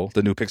Elemental,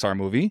 the new Pixar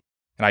movie.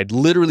 And I had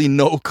literally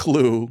no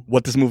clue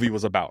what this movie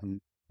was about.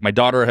 My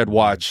daughter had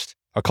watched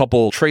a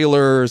couple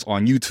trailers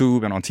on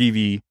YouTube and on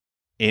TV,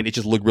 and it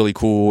just looked really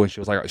cool. And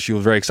she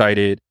was very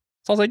excited.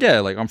 So I was like, yeah,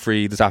 like, I'm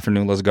free this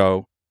afternoon. Let's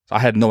go. So I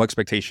had no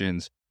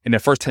expectations. In the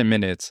first 10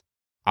 minutes,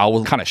 I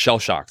was kind of shell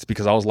shocked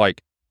because I was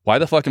like, why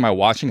the fuck am I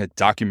watching a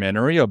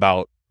documentary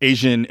about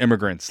Asian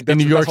immigrants in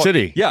New York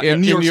City? Yeah,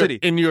 in New York City.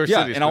 In New York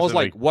City. And I was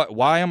like, what?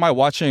 Why am I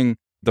watching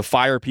the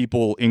fire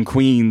people in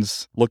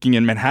Queens looking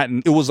in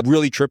Manhattan? It was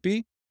really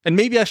trippy. And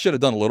maybe I should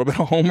have done a little bit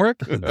of homework,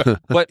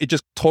 but it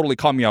just totally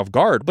caught me off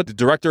guard. But the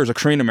director is a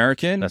Korean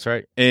American. That's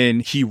right.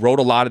 And he wrote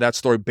a lot of that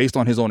story based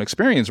on his own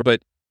experience.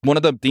 But one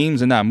of the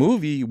themes in that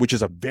movie, which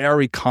is a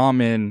very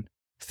common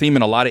theme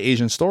in a lot of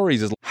Asian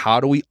stories, is how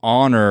do we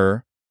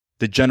honor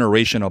the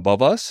generation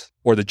above us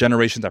or the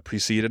generations that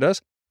preceded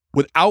us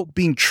without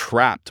being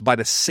trapped by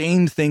the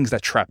same things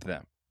that trap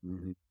them?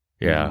 Mm-hmm.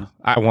 Yeah.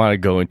 Mm-hmm. I want to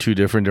go in two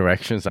different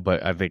directions,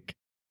 but I think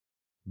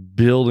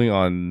building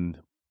on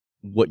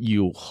what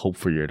you hope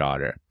for your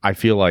daughter, I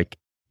feel like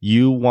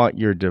you want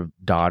your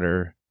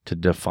daughter to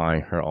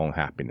define her own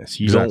happiness.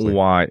 You don't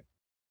want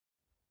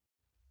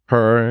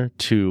her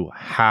to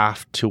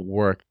have to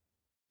work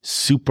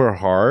super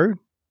hard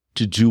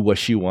to do what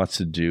she wants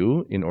to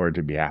do in order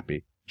to be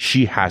happy.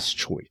 She has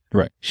choice.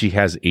 Right. She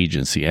has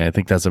agency. And I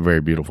think that's a very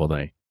beautiful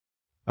thing.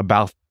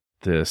 About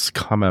this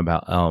comment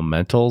about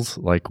elementals,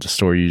 like the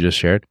story you just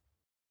shared,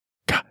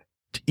 God,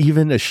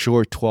 even a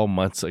short 12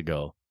 months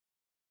ago,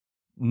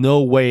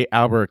 no way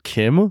Albert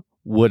Kim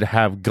would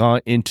have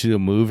gone into the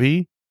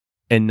movie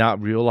and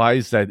not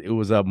realize that it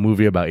was a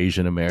movie about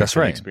Asian American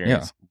experience.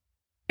 Yeah.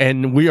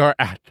 And we are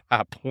at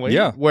that point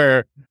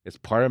where it's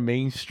part of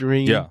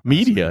mainstream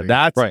media.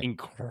 That's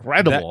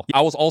incredible.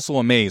 I was also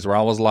amazed where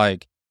I was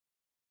like,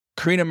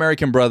 Korean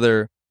American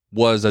brother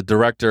was a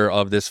director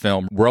of this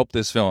film, wrote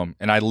this film,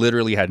 and I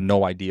literally had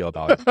no idea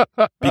about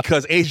it.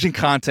 Because Asian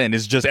content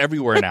is just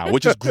everywhere now,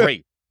 which is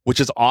great, which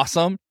is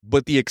awesome.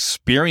 But the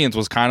experience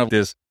was kind of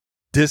this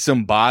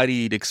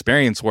disembodied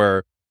experience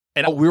where,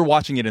 and we were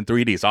watching it in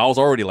 3D, so I was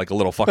already like a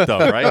little fucked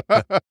up, right?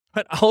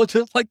 But I was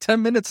just like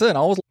 10 minutes in.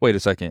 I was like, wait a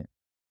second.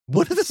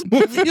 What is this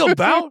movie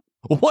about?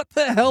 What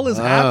the hell is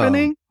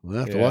happening? We'll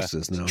have to watch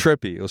this now. It's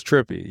trippy. It was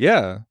trippy.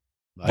 Yeah.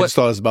 I just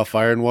thought it was about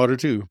fire and water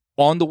too.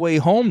 On the way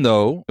home,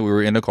 though, we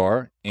were in the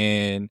car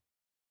and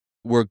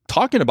we're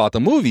talking about the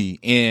movie.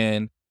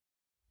 And,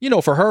 you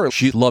know, for her,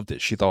 she loved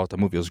it. She thought the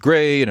movie was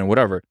great and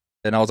whatever.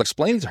 And I was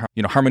explaining to her,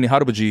 you know, Harmony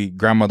Harabuji,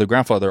 grandmother,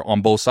 grandfather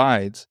on both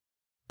sides,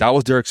 that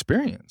was their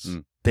experience.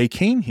 They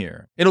came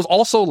here. It was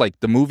also like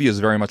the movie is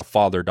very much a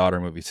father-daughter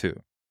movie too.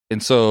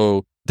 And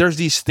so there's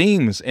these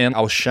themes, and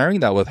I was sharing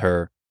that with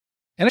her.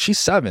 And she's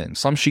 7.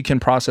 Some she can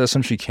process,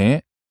 some she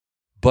can't.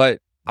 But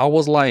I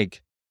was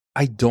like,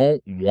 I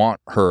don't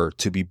want her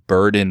to be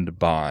burdened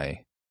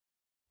by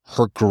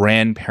her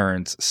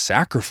grandparents'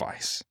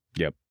 sacrifice.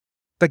 Yep.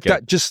 Like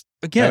that just,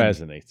 again, that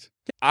resonates.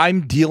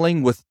 I'm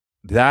dealing with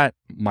that.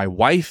 My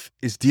wife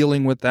is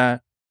dealing with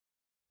that.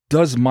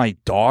 Does my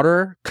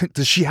daughter,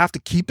 does she have to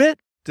keep it?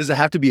 Does it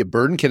have to be a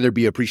burden? Can there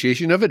be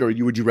appreciation of it? Or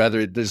would you rather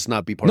it just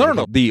not be part of it?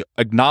 No. The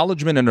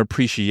acknowledgement and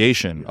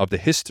appreciation of the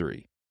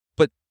history.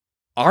 But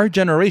our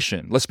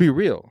generation, let's be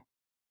real,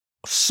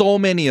 so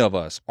many of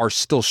us are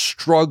still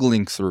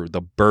struggling through the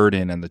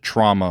burden and the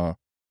trauma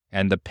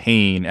and the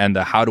pain and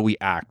the how do we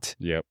act?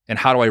 Yep. And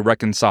how do I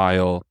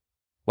reconcile?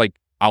 Like,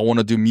 I want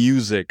to do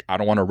music. I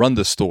don't want to run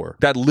the store.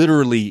 That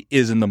literally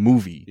is in the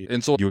movie.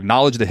 And so you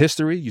acknowledge the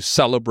history, you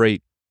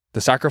celebrate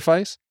the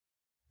sacrifice,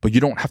 but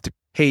you don't have to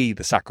pay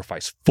the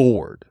sacrifice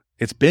forward.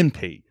 It's been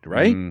paid,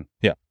 right?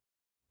 Yeah.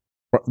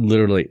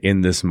 Literally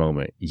in this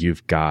moment,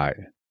 you've got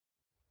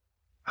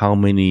how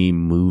many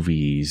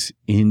movies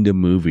in the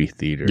movie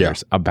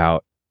theaters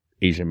about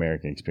Asian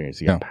American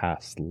experience? You got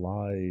Past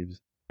Lives,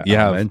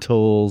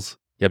 Elementals.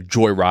 You have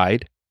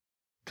Joyride,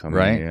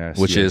 right?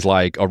 Which is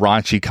like a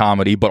raunchy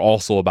comedy, but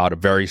also about a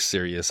very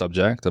serious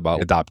subject about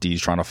adoptees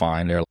trying to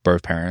find their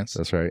birth parents.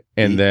 That's right.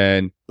 And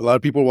then a lot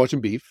of people are watching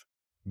Beef.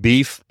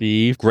 Beef,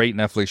 great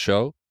Netflix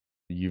show.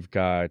 You've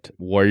got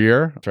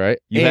Warrior, right?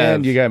 You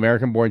got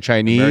American Born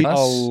Chinese. A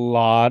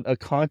lot of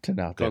content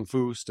out there. Kung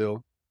Fu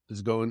still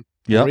is going.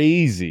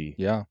 Crazy.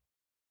 Yeah.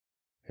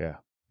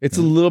 It's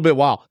a little bit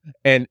wild.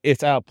 And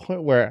it's at a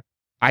point where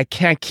I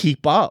can't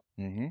keep up.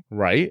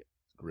 Right?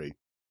 Great.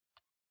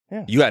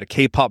 Yeah. You had a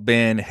K-pop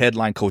band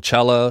headline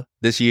Coachella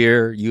this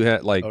year. You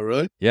had like... Oh,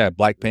 really? Yeah,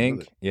 Blackpink.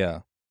 Really? Yeah.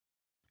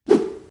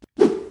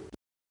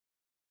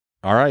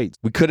 All right.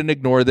 We couldn't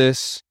ignore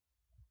this.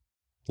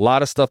 A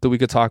lot of stuff that we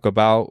could talk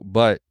about,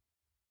 but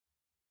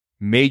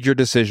major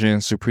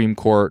decisions, Supreme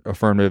Court,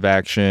 affirmative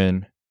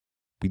action.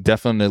 We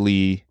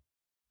definitely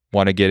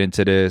want to get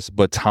into this.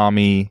 But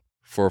Tommy,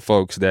 for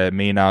folks that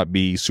may not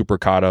be super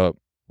caught up,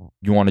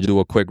 you want to do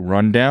a quick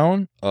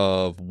rundown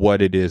of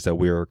what it is that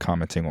we're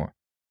commenting on?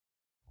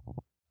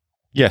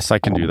 Yes, I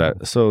can do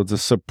that. So the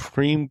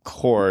Supreme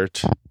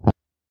Court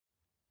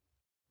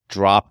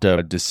dropped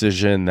a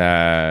decision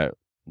that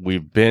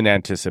we've been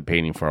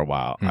anticipating for a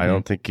while. I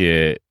don't think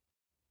it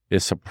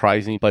is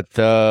surprising, but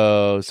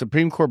the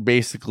Supreme Court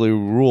basically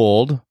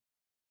ruled,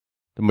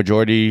 the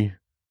majority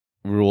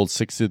ruled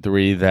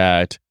 6-3,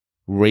 that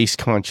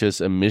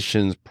race-conscious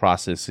admissions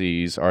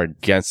processes are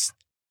against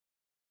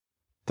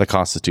the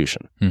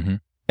Constitution.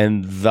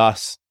 And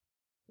thus,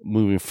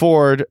 moving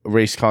forward,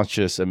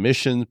 race-conscious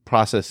admission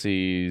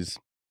processes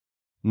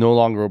no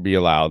longer will be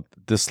allowed.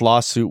 This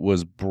lawsuit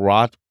was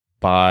brought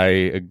by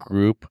a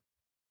group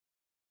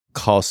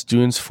called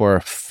Students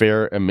for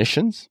Fair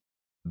Admissions.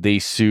 They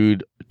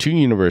sued 2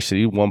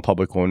 universities, one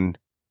public, one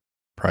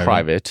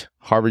private.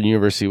 Harvard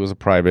University was a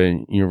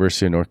private,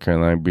 University of North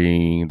Carolina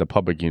being the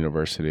public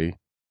university.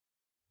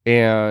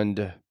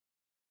 And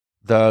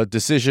the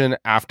decision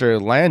after it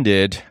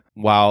landed,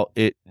 while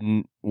it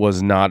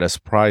was not a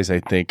surprise,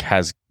 I think,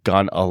 has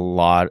gotten a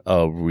lot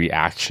of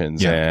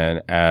reactions.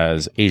 And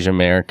as Asian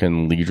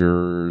American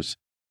leaders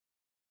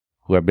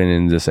who have been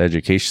in this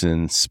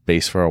education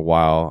space for a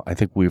while, I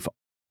think we've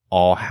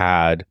all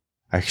had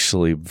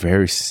actually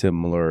very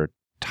similar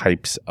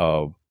types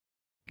of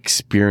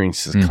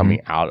experiences coming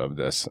out of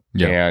this.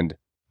 And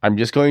I'm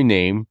just going to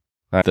name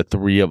the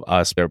 3 of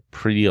us. They're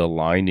pretty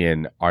aligned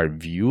in our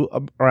view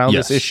around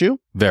this issue.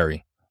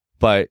 Very.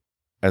 But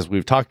as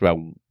we've talked about,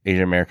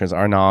 Asian Americans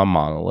are not a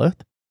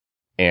monolith.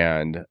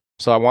 And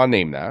so I want to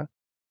name that.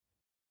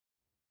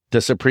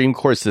 The Supreme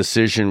Court's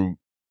decision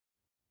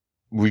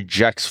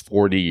rejects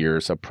 40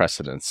 years of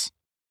precedence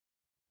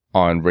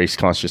on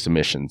race-conscious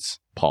admissions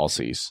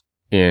policies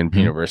in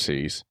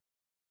universities.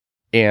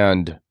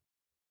 And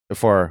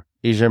for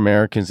Asian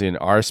Americans in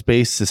our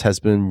space, this has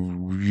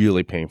been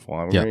really painful.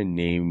 I'm going to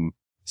name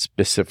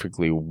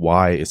specifically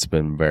why it's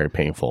been very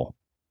painful.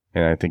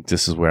 And I think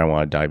this is where I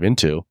want to dive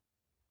into.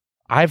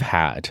 I've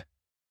had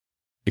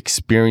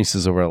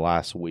experiences over the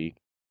last week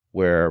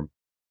where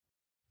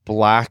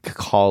Black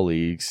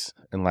colleagues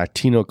and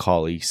Latino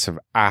colleagues have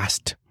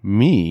asked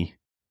me,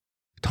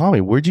 Tommy,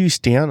 where do you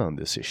stand on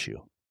this issue?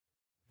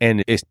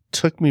 And it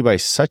took me by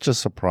such a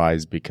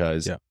surprise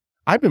because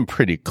I've been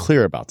pretty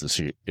clear about this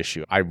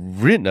issue.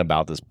 I've written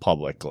about this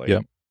publicly.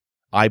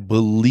 I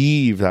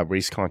believe that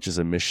race-conscious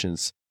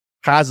admissions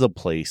has a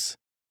place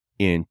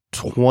in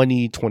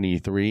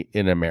 2023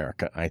 in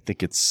America. I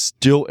think it's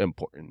still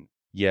important.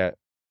 Yet,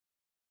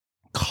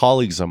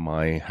 colleagues of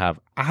mine have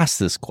asked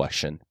this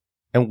question.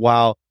 And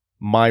while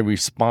my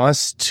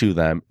response to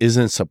them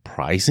isn't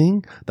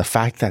surprising, the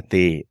fact that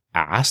they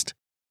asked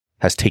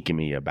has taken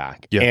me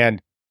aback.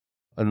 And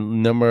a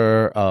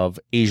number of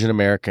Asian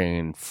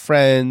American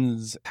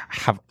friends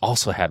have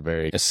also had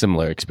very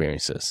similar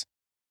experiences.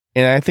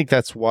 And I think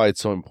that's why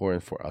it's so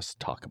important for us to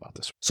talk about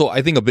this. So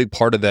I think a big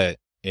part of that,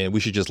 and we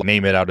should just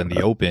name it out in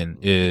the open,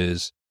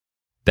 is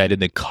that in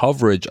the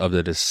coverage of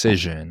the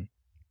decision,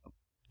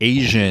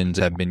 Asians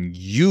have been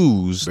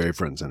used very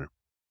front and center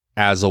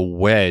as a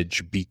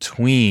wedge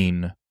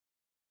between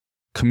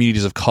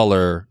communities of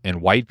color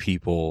and white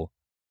people.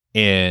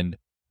 And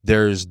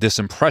there's this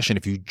impression,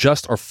 if you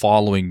just are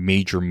following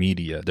major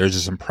media, there's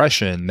this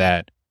impression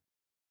that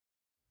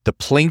the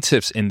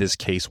plaintiffs in this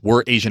case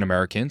were Asian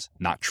Americans.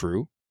 Not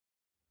true.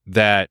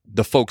 That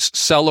the folks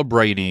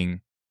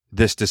celebrating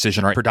this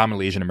decision are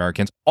predominantly Asian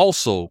Americans.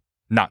 Also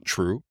not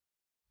true.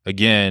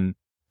 Again,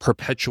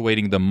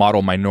 perpetuating the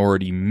model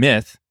minority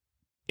myth.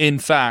 In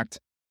fact,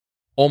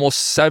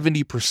 almost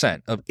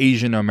 70% of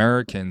Asian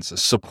Americans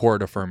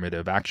support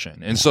affirmative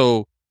action. And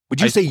so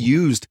would you say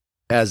used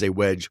as a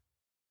wedge?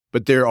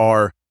 But there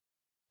are,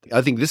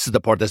 I think this is the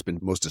part that's been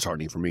most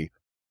disheartening for me,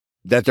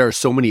 that there are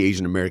so many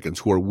Asian Americans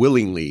who are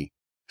willingly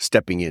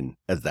stepping in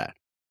as that.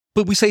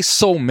 But we say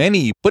so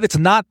many, but it's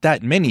not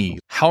that many.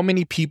 How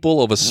many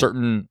people of a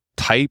certain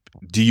type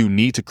do you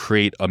need to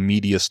create a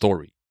media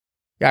story?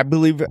 Yeah, I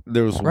believe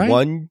there was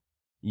one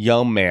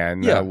young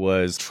man that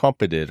was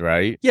trumpeted,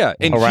 right? Yeah,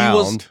 and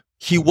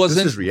he wasn't.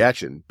 This is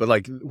reaction, but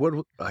like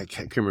what? I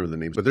can't remember the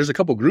names, but there's a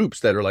couple groups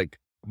that are like.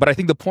 But I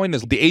think the point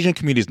is the Asian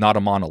community is not a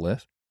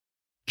monolith.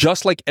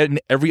 Just like in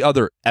every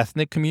other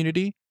ethnic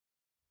community,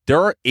 there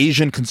are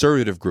Asian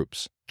conservative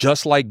groups,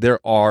 just like there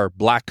are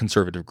Black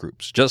conservative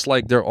groups, just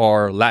like there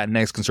are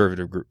Latinx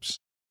conservative groups.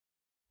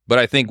 But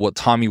I think what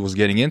Tommy was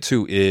getting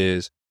into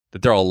is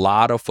that there are a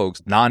lot of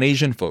folks,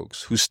 non-Asian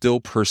folks, who still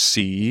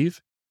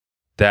perceive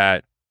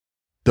that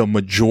the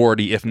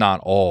majority, if not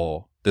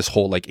all, this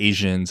whole like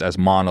Asians as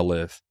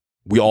monolith,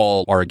 we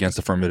all are against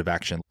affirmative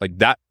action. Like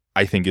that,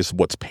 I think, is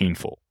what's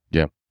painful.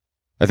 Yeah.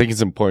 I think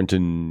it's important to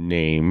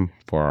name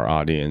for our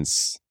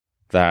audience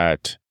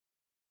that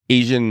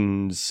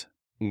Asians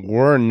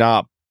were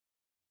not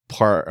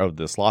part of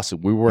this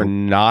lawsuit. We were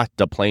not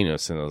the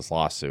plaintiffs in this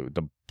lawsuit.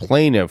 The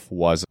plaintiff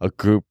was a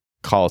group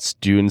called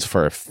Students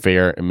for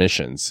Fair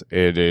Admissions.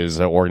 It is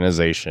an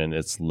organization.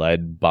 It's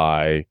led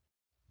by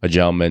a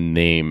gentleman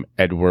named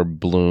Edward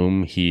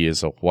Bloom. He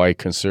is a white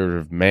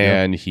conservative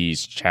man.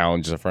 He's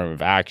challenged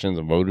affirmative actions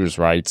and voters'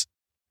 rights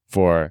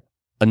for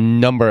a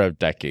number of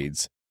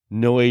decades.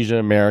 No Asian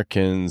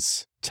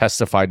Americans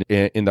testified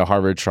in the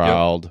Harvard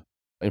trial.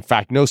 In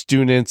fact, no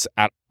students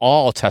at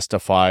all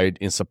testified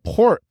in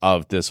support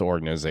of this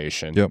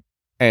organization.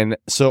 And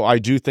so I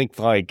do think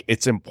like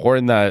it's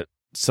important that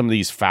some of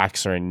these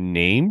facts are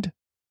named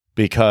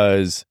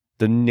because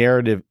the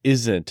narrative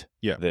isn't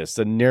this.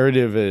 The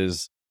narrative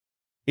is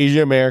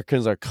Asian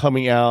Americans are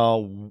coming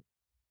out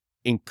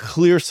in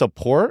clear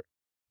support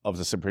of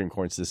the Supreme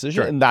Court's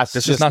decision. And that's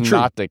just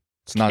not the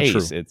It's not case.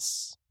 true.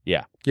 It's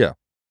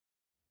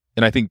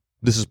And I think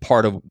this is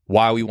part of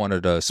why we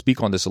wanted to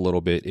speak on this a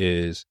little bit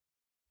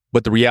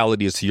but the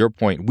reality is, to your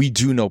point, we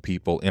do know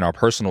people in our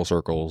personal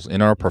circles,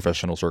 in our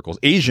professional circles,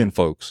 Asian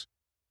folks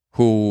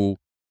who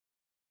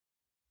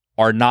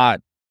are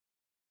not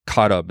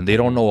caught up and they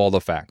don't know all the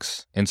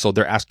facts. And so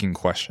they're asking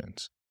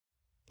questions.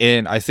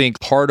 And I think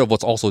part of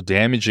what's also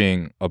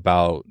damaging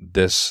about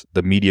this,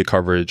 the media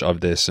coverage of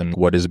this and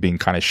what is being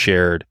kind of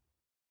shared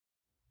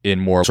in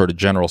more sort of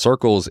general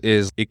circles,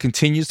 is it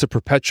continues to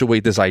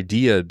perpetuate this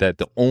idea that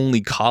the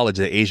only college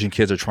that Asian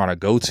kids are trying to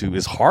go to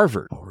is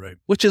Harvard,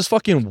 which is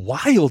fucking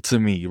wild to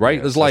me, right?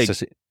 Yeah, it's like,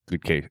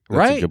 good case. That's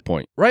right? a good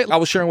point. Right? I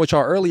was sharing with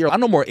y'all earlier, I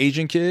know more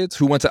Asian kids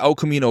who went to El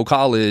Camino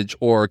College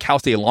or Cal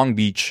State Long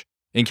Beach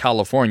in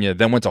California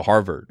than went to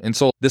Harvard. And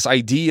so this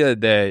idea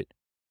that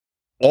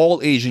all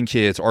Asian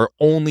kids are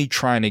only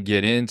trying to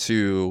get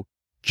into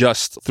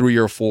just 3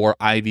 or 4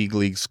 Ivy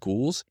League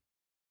schools,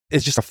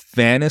 it's just a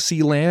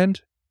fantasy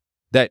land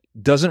that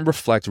doesn't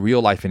reflect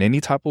real life in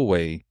any type of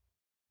way,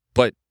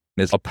 but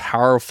is a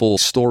powerful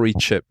story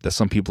chip that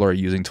some people are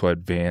using to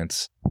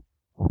advance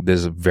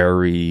this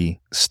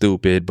very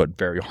stupid but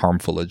very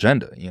harmful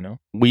agenda, you know?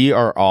 We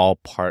are all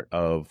part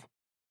of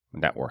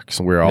networks.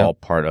 We're all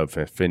part of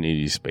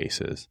affinity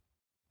spaces.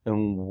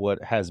 And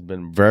what has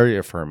been very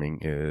affirming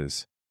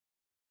is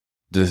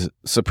the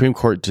Supreme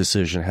Court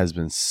decision has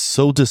been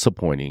so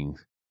disappointing,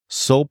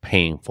 so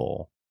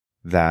painful,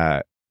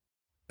 that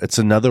it's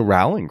another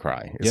rallying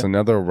cry. It's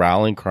another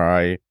rallying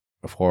cry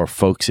for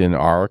folks in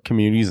our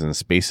communities and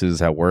spaces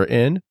that we're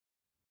in.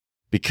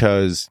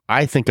 Because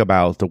I think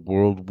about the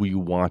world we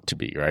want to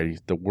be, right?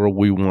 The world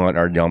we want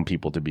our young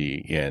people to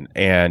be in.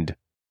 And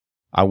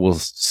I will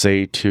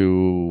say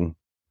to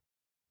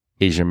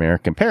Asian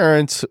American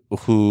parents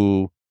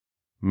who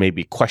may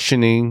be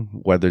questioning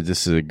whether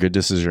this is a good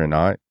decision or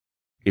not,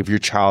 if your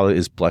child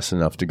is blessed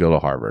enough to go to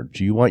Harvard,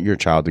 do you want your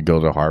child to go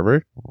to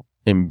Harvard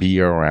and be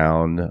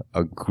around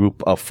a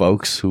group of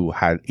folks who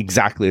had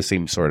exactly the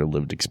same sort of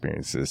lived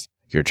experiences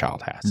your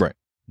child has? Right.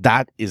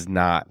 That is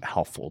not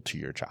helpful to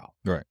your child.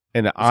 Right.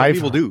 And Some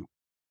people do.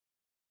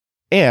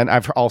 And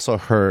I've also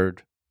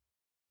heard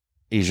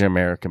Asian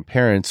American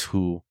parents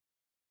who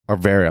are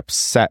very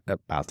upset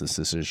about this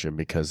decision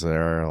because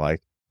they're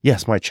like,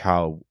 yes, my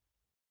child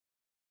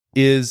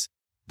is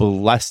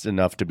blessed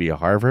enough to be at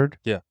Harvard.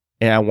 Yeah.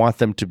 And I want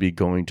them to be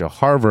going to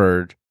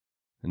Harvard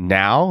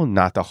now,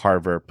 not to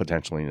Harvard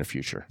potentially in the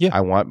future. Yeah.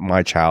 I want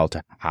my child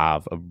to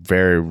have a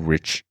very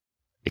rich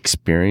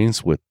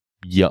experience with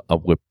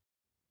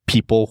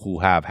people who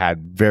have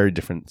had very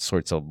different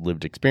sorts of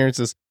lived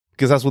experiences,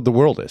 because that's what the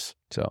world is.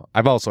 So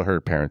I've also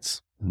heard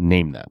parents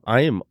name that.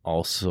 I am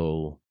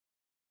also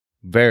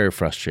very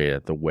frustrated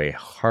at the way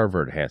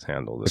Harvard has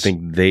handled this. I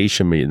think they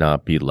should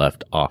not be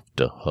left off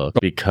the hook,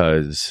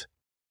 because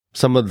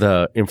some of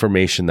the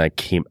information that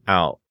came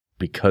out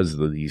because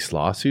of these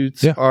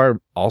lawsuits are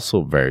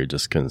also very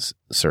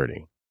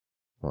disconcerting.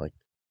 Like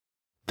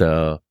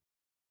the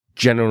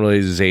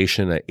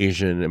generalization that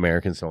Asian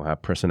Americans don't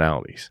have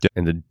personalities,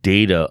 and the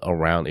data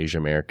around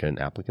Asian American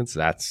applicants,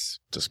 that's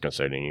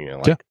disconcerting. You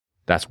know,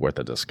 that's worth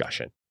a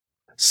discussion.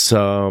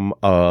 Some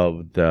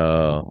of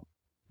the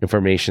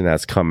information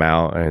that's come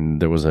out,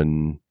 and there was a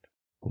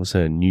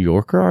New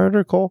Yorker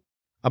article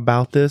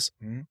about this,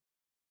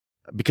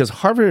 because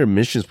Harvard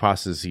admissions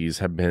processes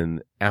have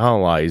been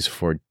analyzed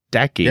for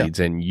decades,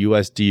 and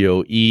US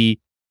DOE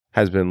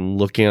has been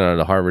looking at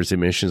Harvard's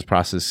admissions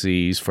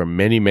processes for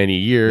many, many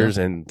years.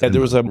 And there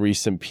was a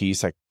recent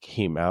piece that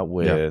came out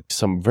with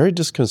some very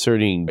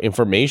disconcerting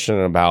information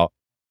about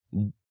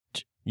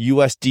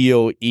US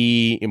DOE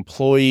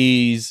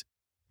employees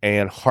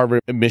and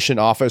Harvard admission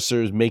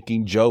officers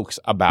making jokes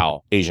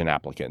about Asian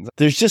applicants.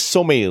 There's just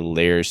so many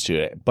layers to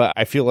it. But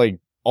I feel like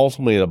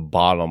ultimately the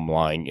bottom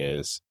line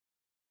is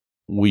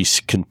we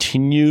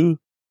continue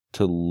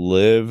to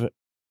live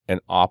and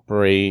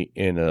operate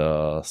in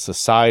a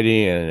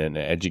society and an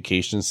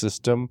education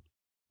system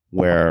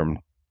where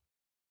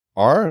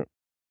our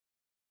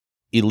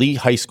elite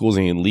high schools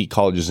and elite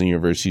colleges and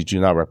universities do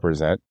not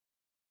represent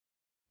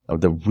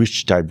the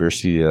rich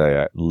diversity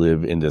that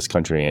live in this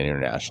country and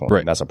internationally.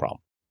 Right. That's a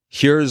problem.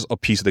 Here's a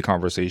piece of the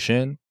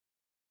conversation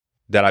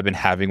that I've been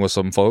having with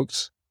some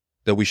folks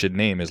that we should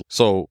name is,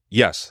 so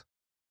yes,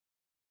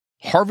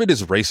 Harvard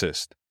is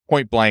racist,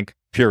 point blank,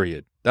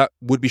 period. That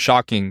would be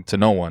shocking to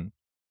no one.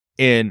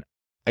 And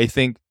I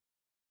think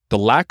the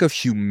lack of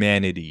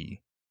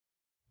humanity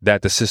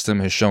that the system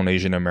has shown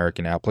Asian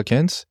American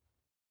applicants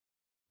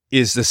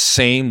is the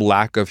same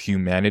lack of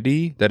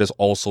humanity that is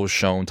also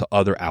shown to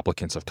other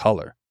applicants of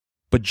color,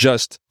 but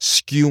just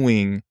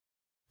skewing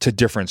to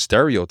different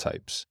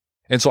stereotypes.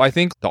 And so I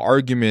think the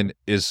argument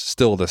is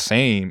still the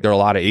same. There are a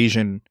lot of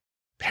Asian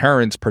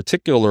parents,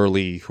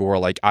 particularly, who are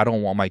like, I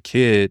don't want my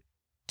kid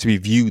to be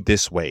viewed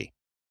this way.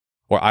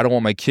 Or I don't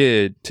want my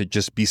kid to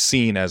just be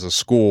seen as a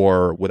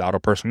score without a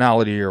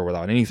personality or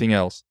without anything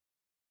else.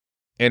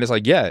 And it's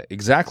like, yeah,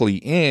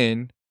 exactly.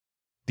 And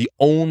the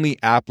only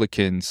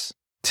applicants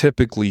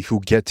typically who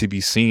get to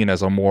be seen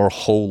as a more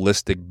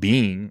holistic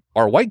being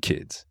are white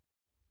kids,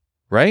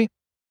 right?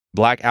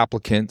 Black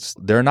applicants,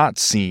 they're not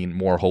seen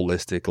more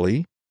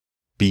holistically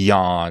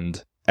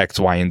beyond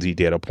X, Y, and Z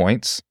data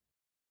points.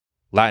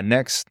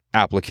 Latinx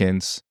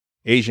applicants,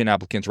 Asian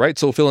applicants, right?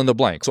 So fill in the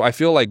blank. So I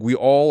feel like we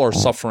all are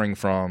suffering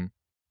from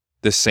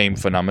the same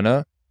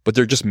phenomena, but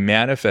they're just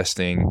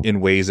manifesting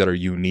in ways that are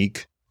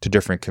unique to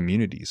different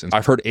communities. And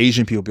I've heard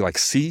Asian people be like,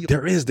 see,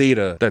 there is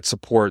data that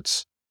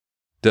supports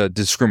the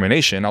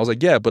discrimination. I was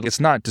like, yeah, but it's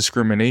not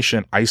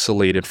discrimination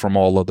isolated from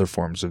all other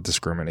forms of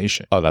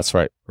discrimination. Oh, that's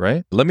right.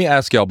 Right? Let me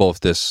ask y'all both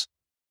this.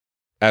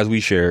 As we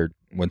shared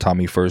when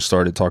Tommy first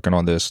started talking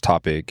on this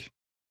topic,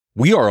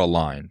 we are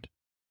aligned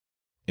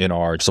in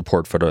our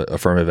support for the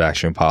affirmative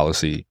action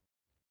policy.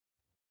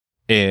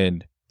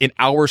 And in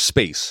our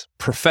space,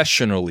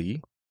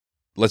 professionally,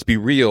 let's be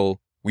real,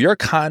 we are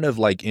kind of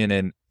like in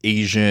an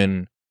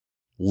Asian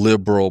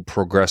liberal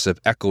progressive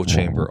echo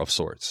chamber of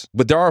sorts.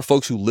 But there are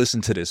folks who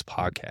listen to this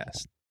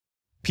podcast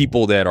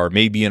people that are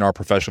maybe in our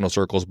professional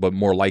circles, but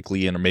more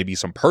likely in maybe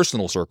some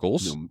personal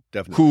circles,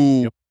 Definitely.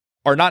 who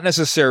are not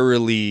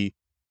necessarily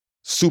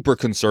super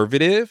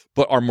conservative,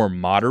 but are more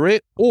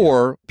moderate,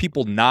 or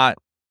people not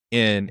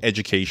in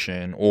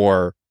education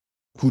or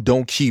who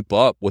don't keep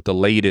up with the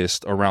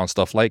latest around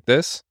stuff like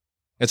this.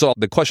 And so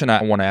the question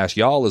I want to ask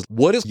y'all is,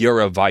 what is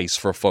your advice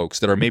for folks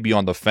that are maybe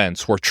on the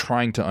fence who are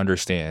trying to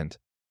understand,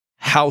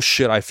 how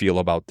should I feel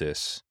about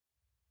this?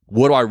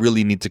 What do I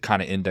really need to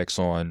kind of index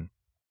on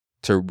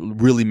to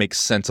really make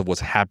sense of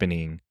what's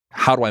happening?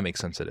 How do I make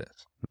sense of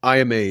this? I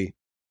am a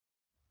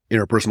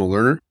interpersonal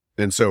learner.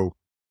 And so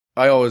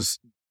I always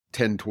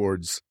tend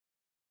towards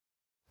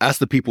ask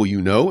the people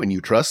you know and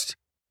you trust,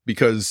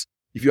 because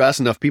if you ask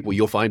enough people,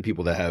 you'll find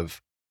people that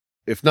have,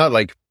 if not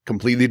like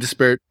completely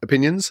disparate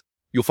opinions,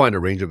 you'll find a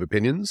range of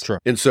opinions. Sure.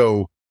 And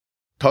so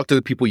talk to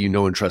the people you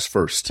know and trust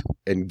first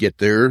and get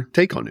their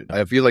take on it.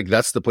 I feel like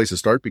that's the place to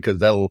start, because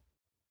that'll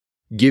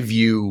give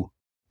you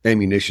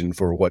ammunition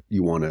for what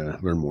you want to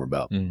learn more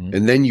about. Mm-hmm.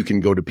 And then you can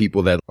go to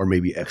people that are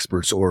maybe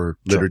experts or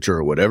literature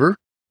or whatever.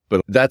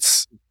 But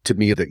that's, to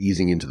me, the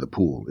easing into the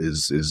pool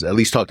is at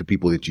least talk to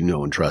people that you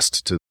know and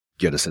trust to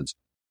get a sense of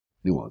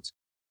nuance.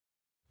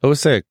 I would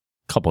say a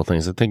couple of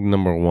things. I think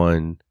number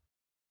one,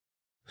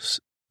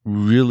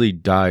 really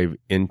dive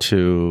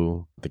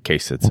into the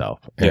case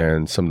itself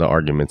and some of the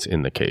arguments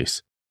in the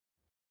case.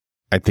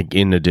 I think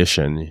in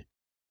addition,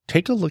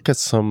 take a look at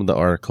some of the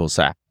articles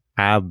that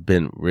have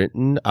been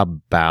written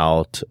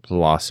about the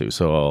lawsuit.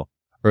 So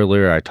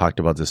earlier I talked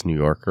about this New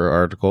Yorker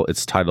article.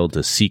 It's titled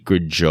 "The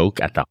Secret Joke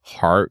at the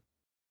Heart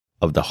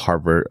of the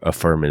Harvard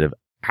Affirmative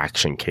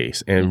Action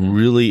Case." And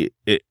really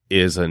it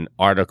is an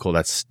article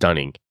that's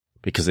stunning,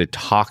 because it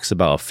talks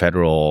about a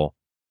federal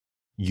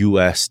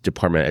U.S.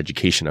 Department of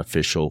Education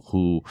official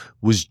who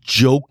was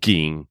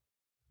joking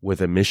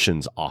with a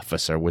admissions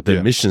officer with the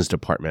admissions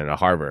department at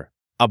Harvard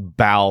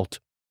about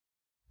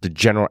the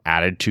general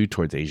attitude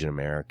towards Asian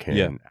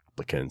American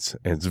applicants.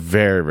 And it's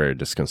very, very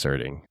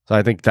disconcerting. So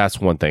I think that's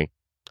one thing.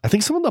 I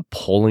think some of the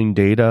polling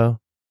data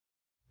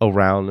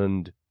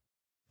around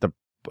the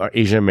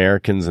Asian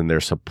Americans and their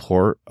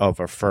support of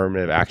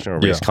affirmative action or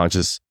race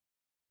conscious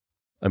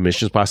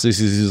admissions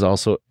processes is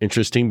also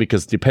interesting,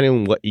 because depending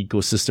on what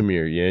ecosystem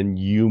you're in,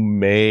 you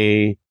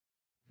may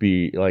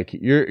be like,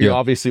 you're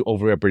obviously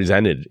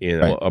overrepresented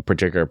in a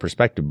particular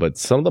perspective. But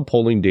some of the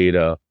polling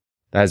data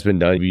that has been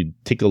done, if you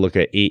take a look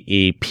at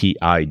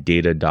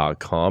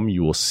aapidata.com,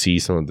 you will see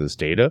some of this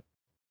data.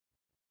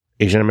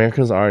 Asian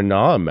Americans are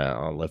not a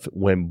monolith.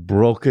 When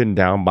broken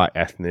down by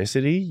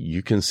ethnicity,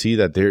 you can see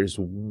that there's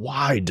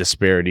wide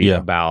disparity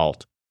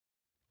about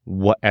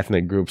what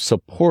ethnic groups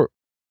support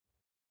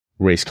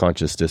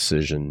race-conscious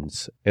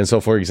decisions. And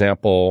so, for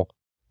example,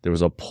 there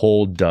was a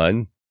poll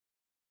done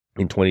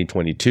in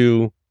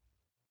 2022.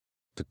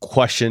 The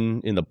question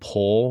in the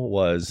poll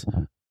was,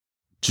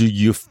 do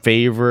you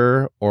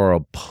favor or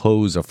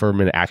oppose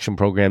affirmative action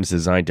programs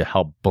designed to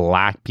help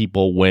Black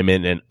people,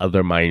 women, and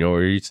other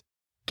minorities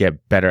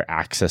get better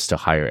access to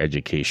higher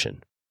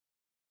education?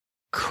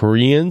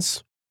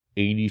 Koreans,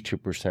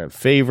 82%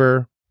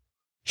 favor.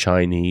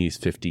 Chinese,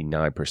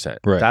 59%.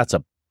 Right. That's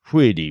a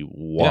pretty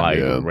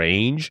wide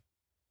range.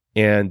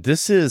 And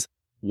this is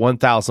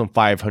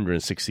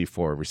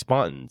 1,564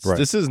 respondents. Right.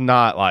 This is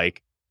not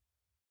like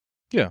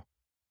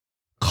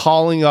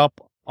calling up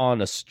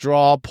on a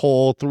straw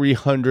poll,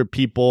 300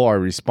 people are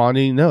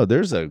responding. No,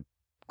 there's a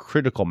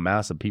critical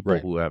mass of people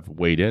who have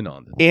weighed in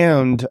on this.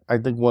 And I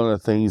think one of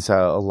the things that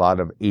a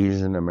lot of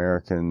Asian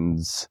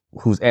Americans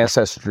whose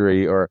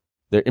ancestry or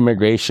their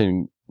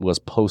immigration was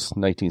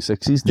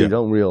post-1960s, they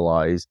don't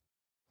realize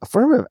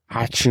affirmative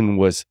action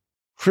was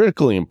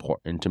critically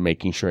important to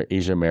making sure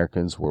Asian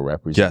Americans were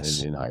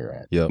represented in higher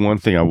ed. Yep. One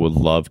thing I would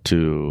love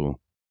to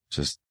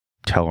just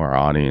tell our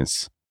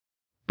audience,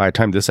 by the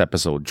time this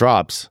episode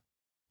drops,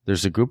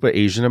 there's a group of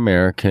Asian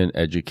American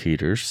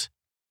educators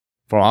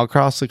from all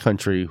across the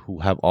country who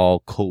have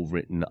all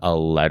co-written a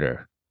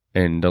letter.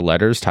 And the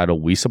letter is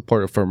titled, "We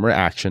Support Affirmative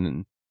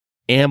Action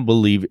and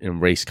Believe in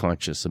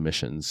Race-Conscious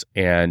Admissions."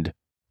 And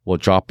we'll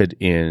drop it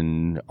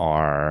in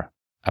our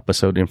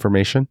episode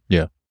information.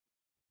 Yeah.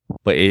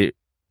 But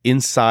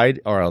inside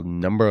are a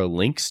number of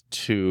links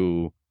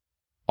to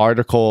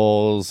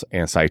articles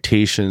and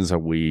citations that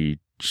we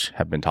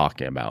have been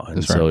talking about.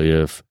 And so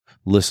if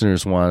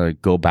listeners want to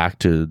go back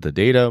to the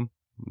data,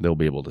 they'll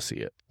be able to see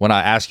it. When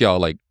I ask y'all,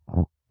 like,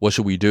 what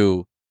should we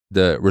do?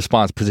 The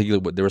response,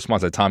 particularly the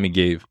response that Tommy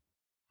gave,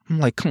 I'm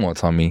like, come on,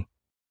 Tommy.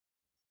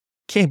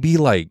 Can't be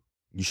like,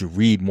 you should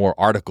read more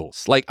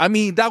articles. Like, I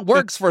mean, that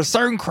works for a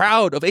certain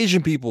crowd of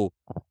Asian people.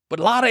 But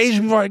a lot of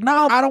Asian people are like,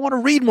 no, I don't want to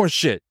read more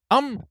shit.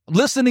 I'm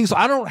listening, so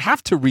I don't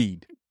have to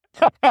read.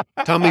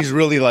 Tommy's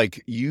really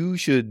like, you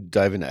should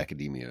dive into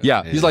academia.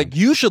 Yeah. He's like,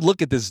 you should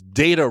look at this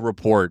data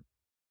report.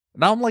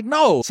 Now I'm like,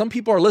 no, some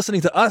people are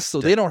listening to us,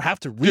 so they don't have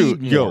to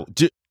read.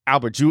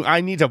 Albert,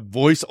 I need to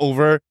voice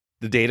over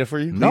the data for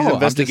you? Please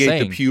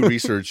investigate the Pew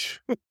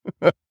Research.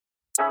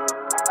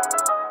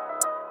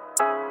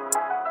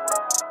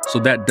 So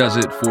that does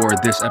it for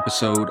this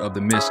episode of the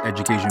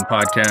Miseducation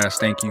Podcast.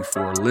 Thank you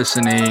for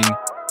listening.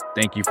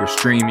 Thank you for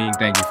streaming.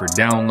 Thank you for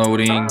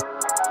downloading.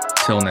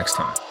 Till next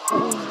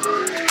time.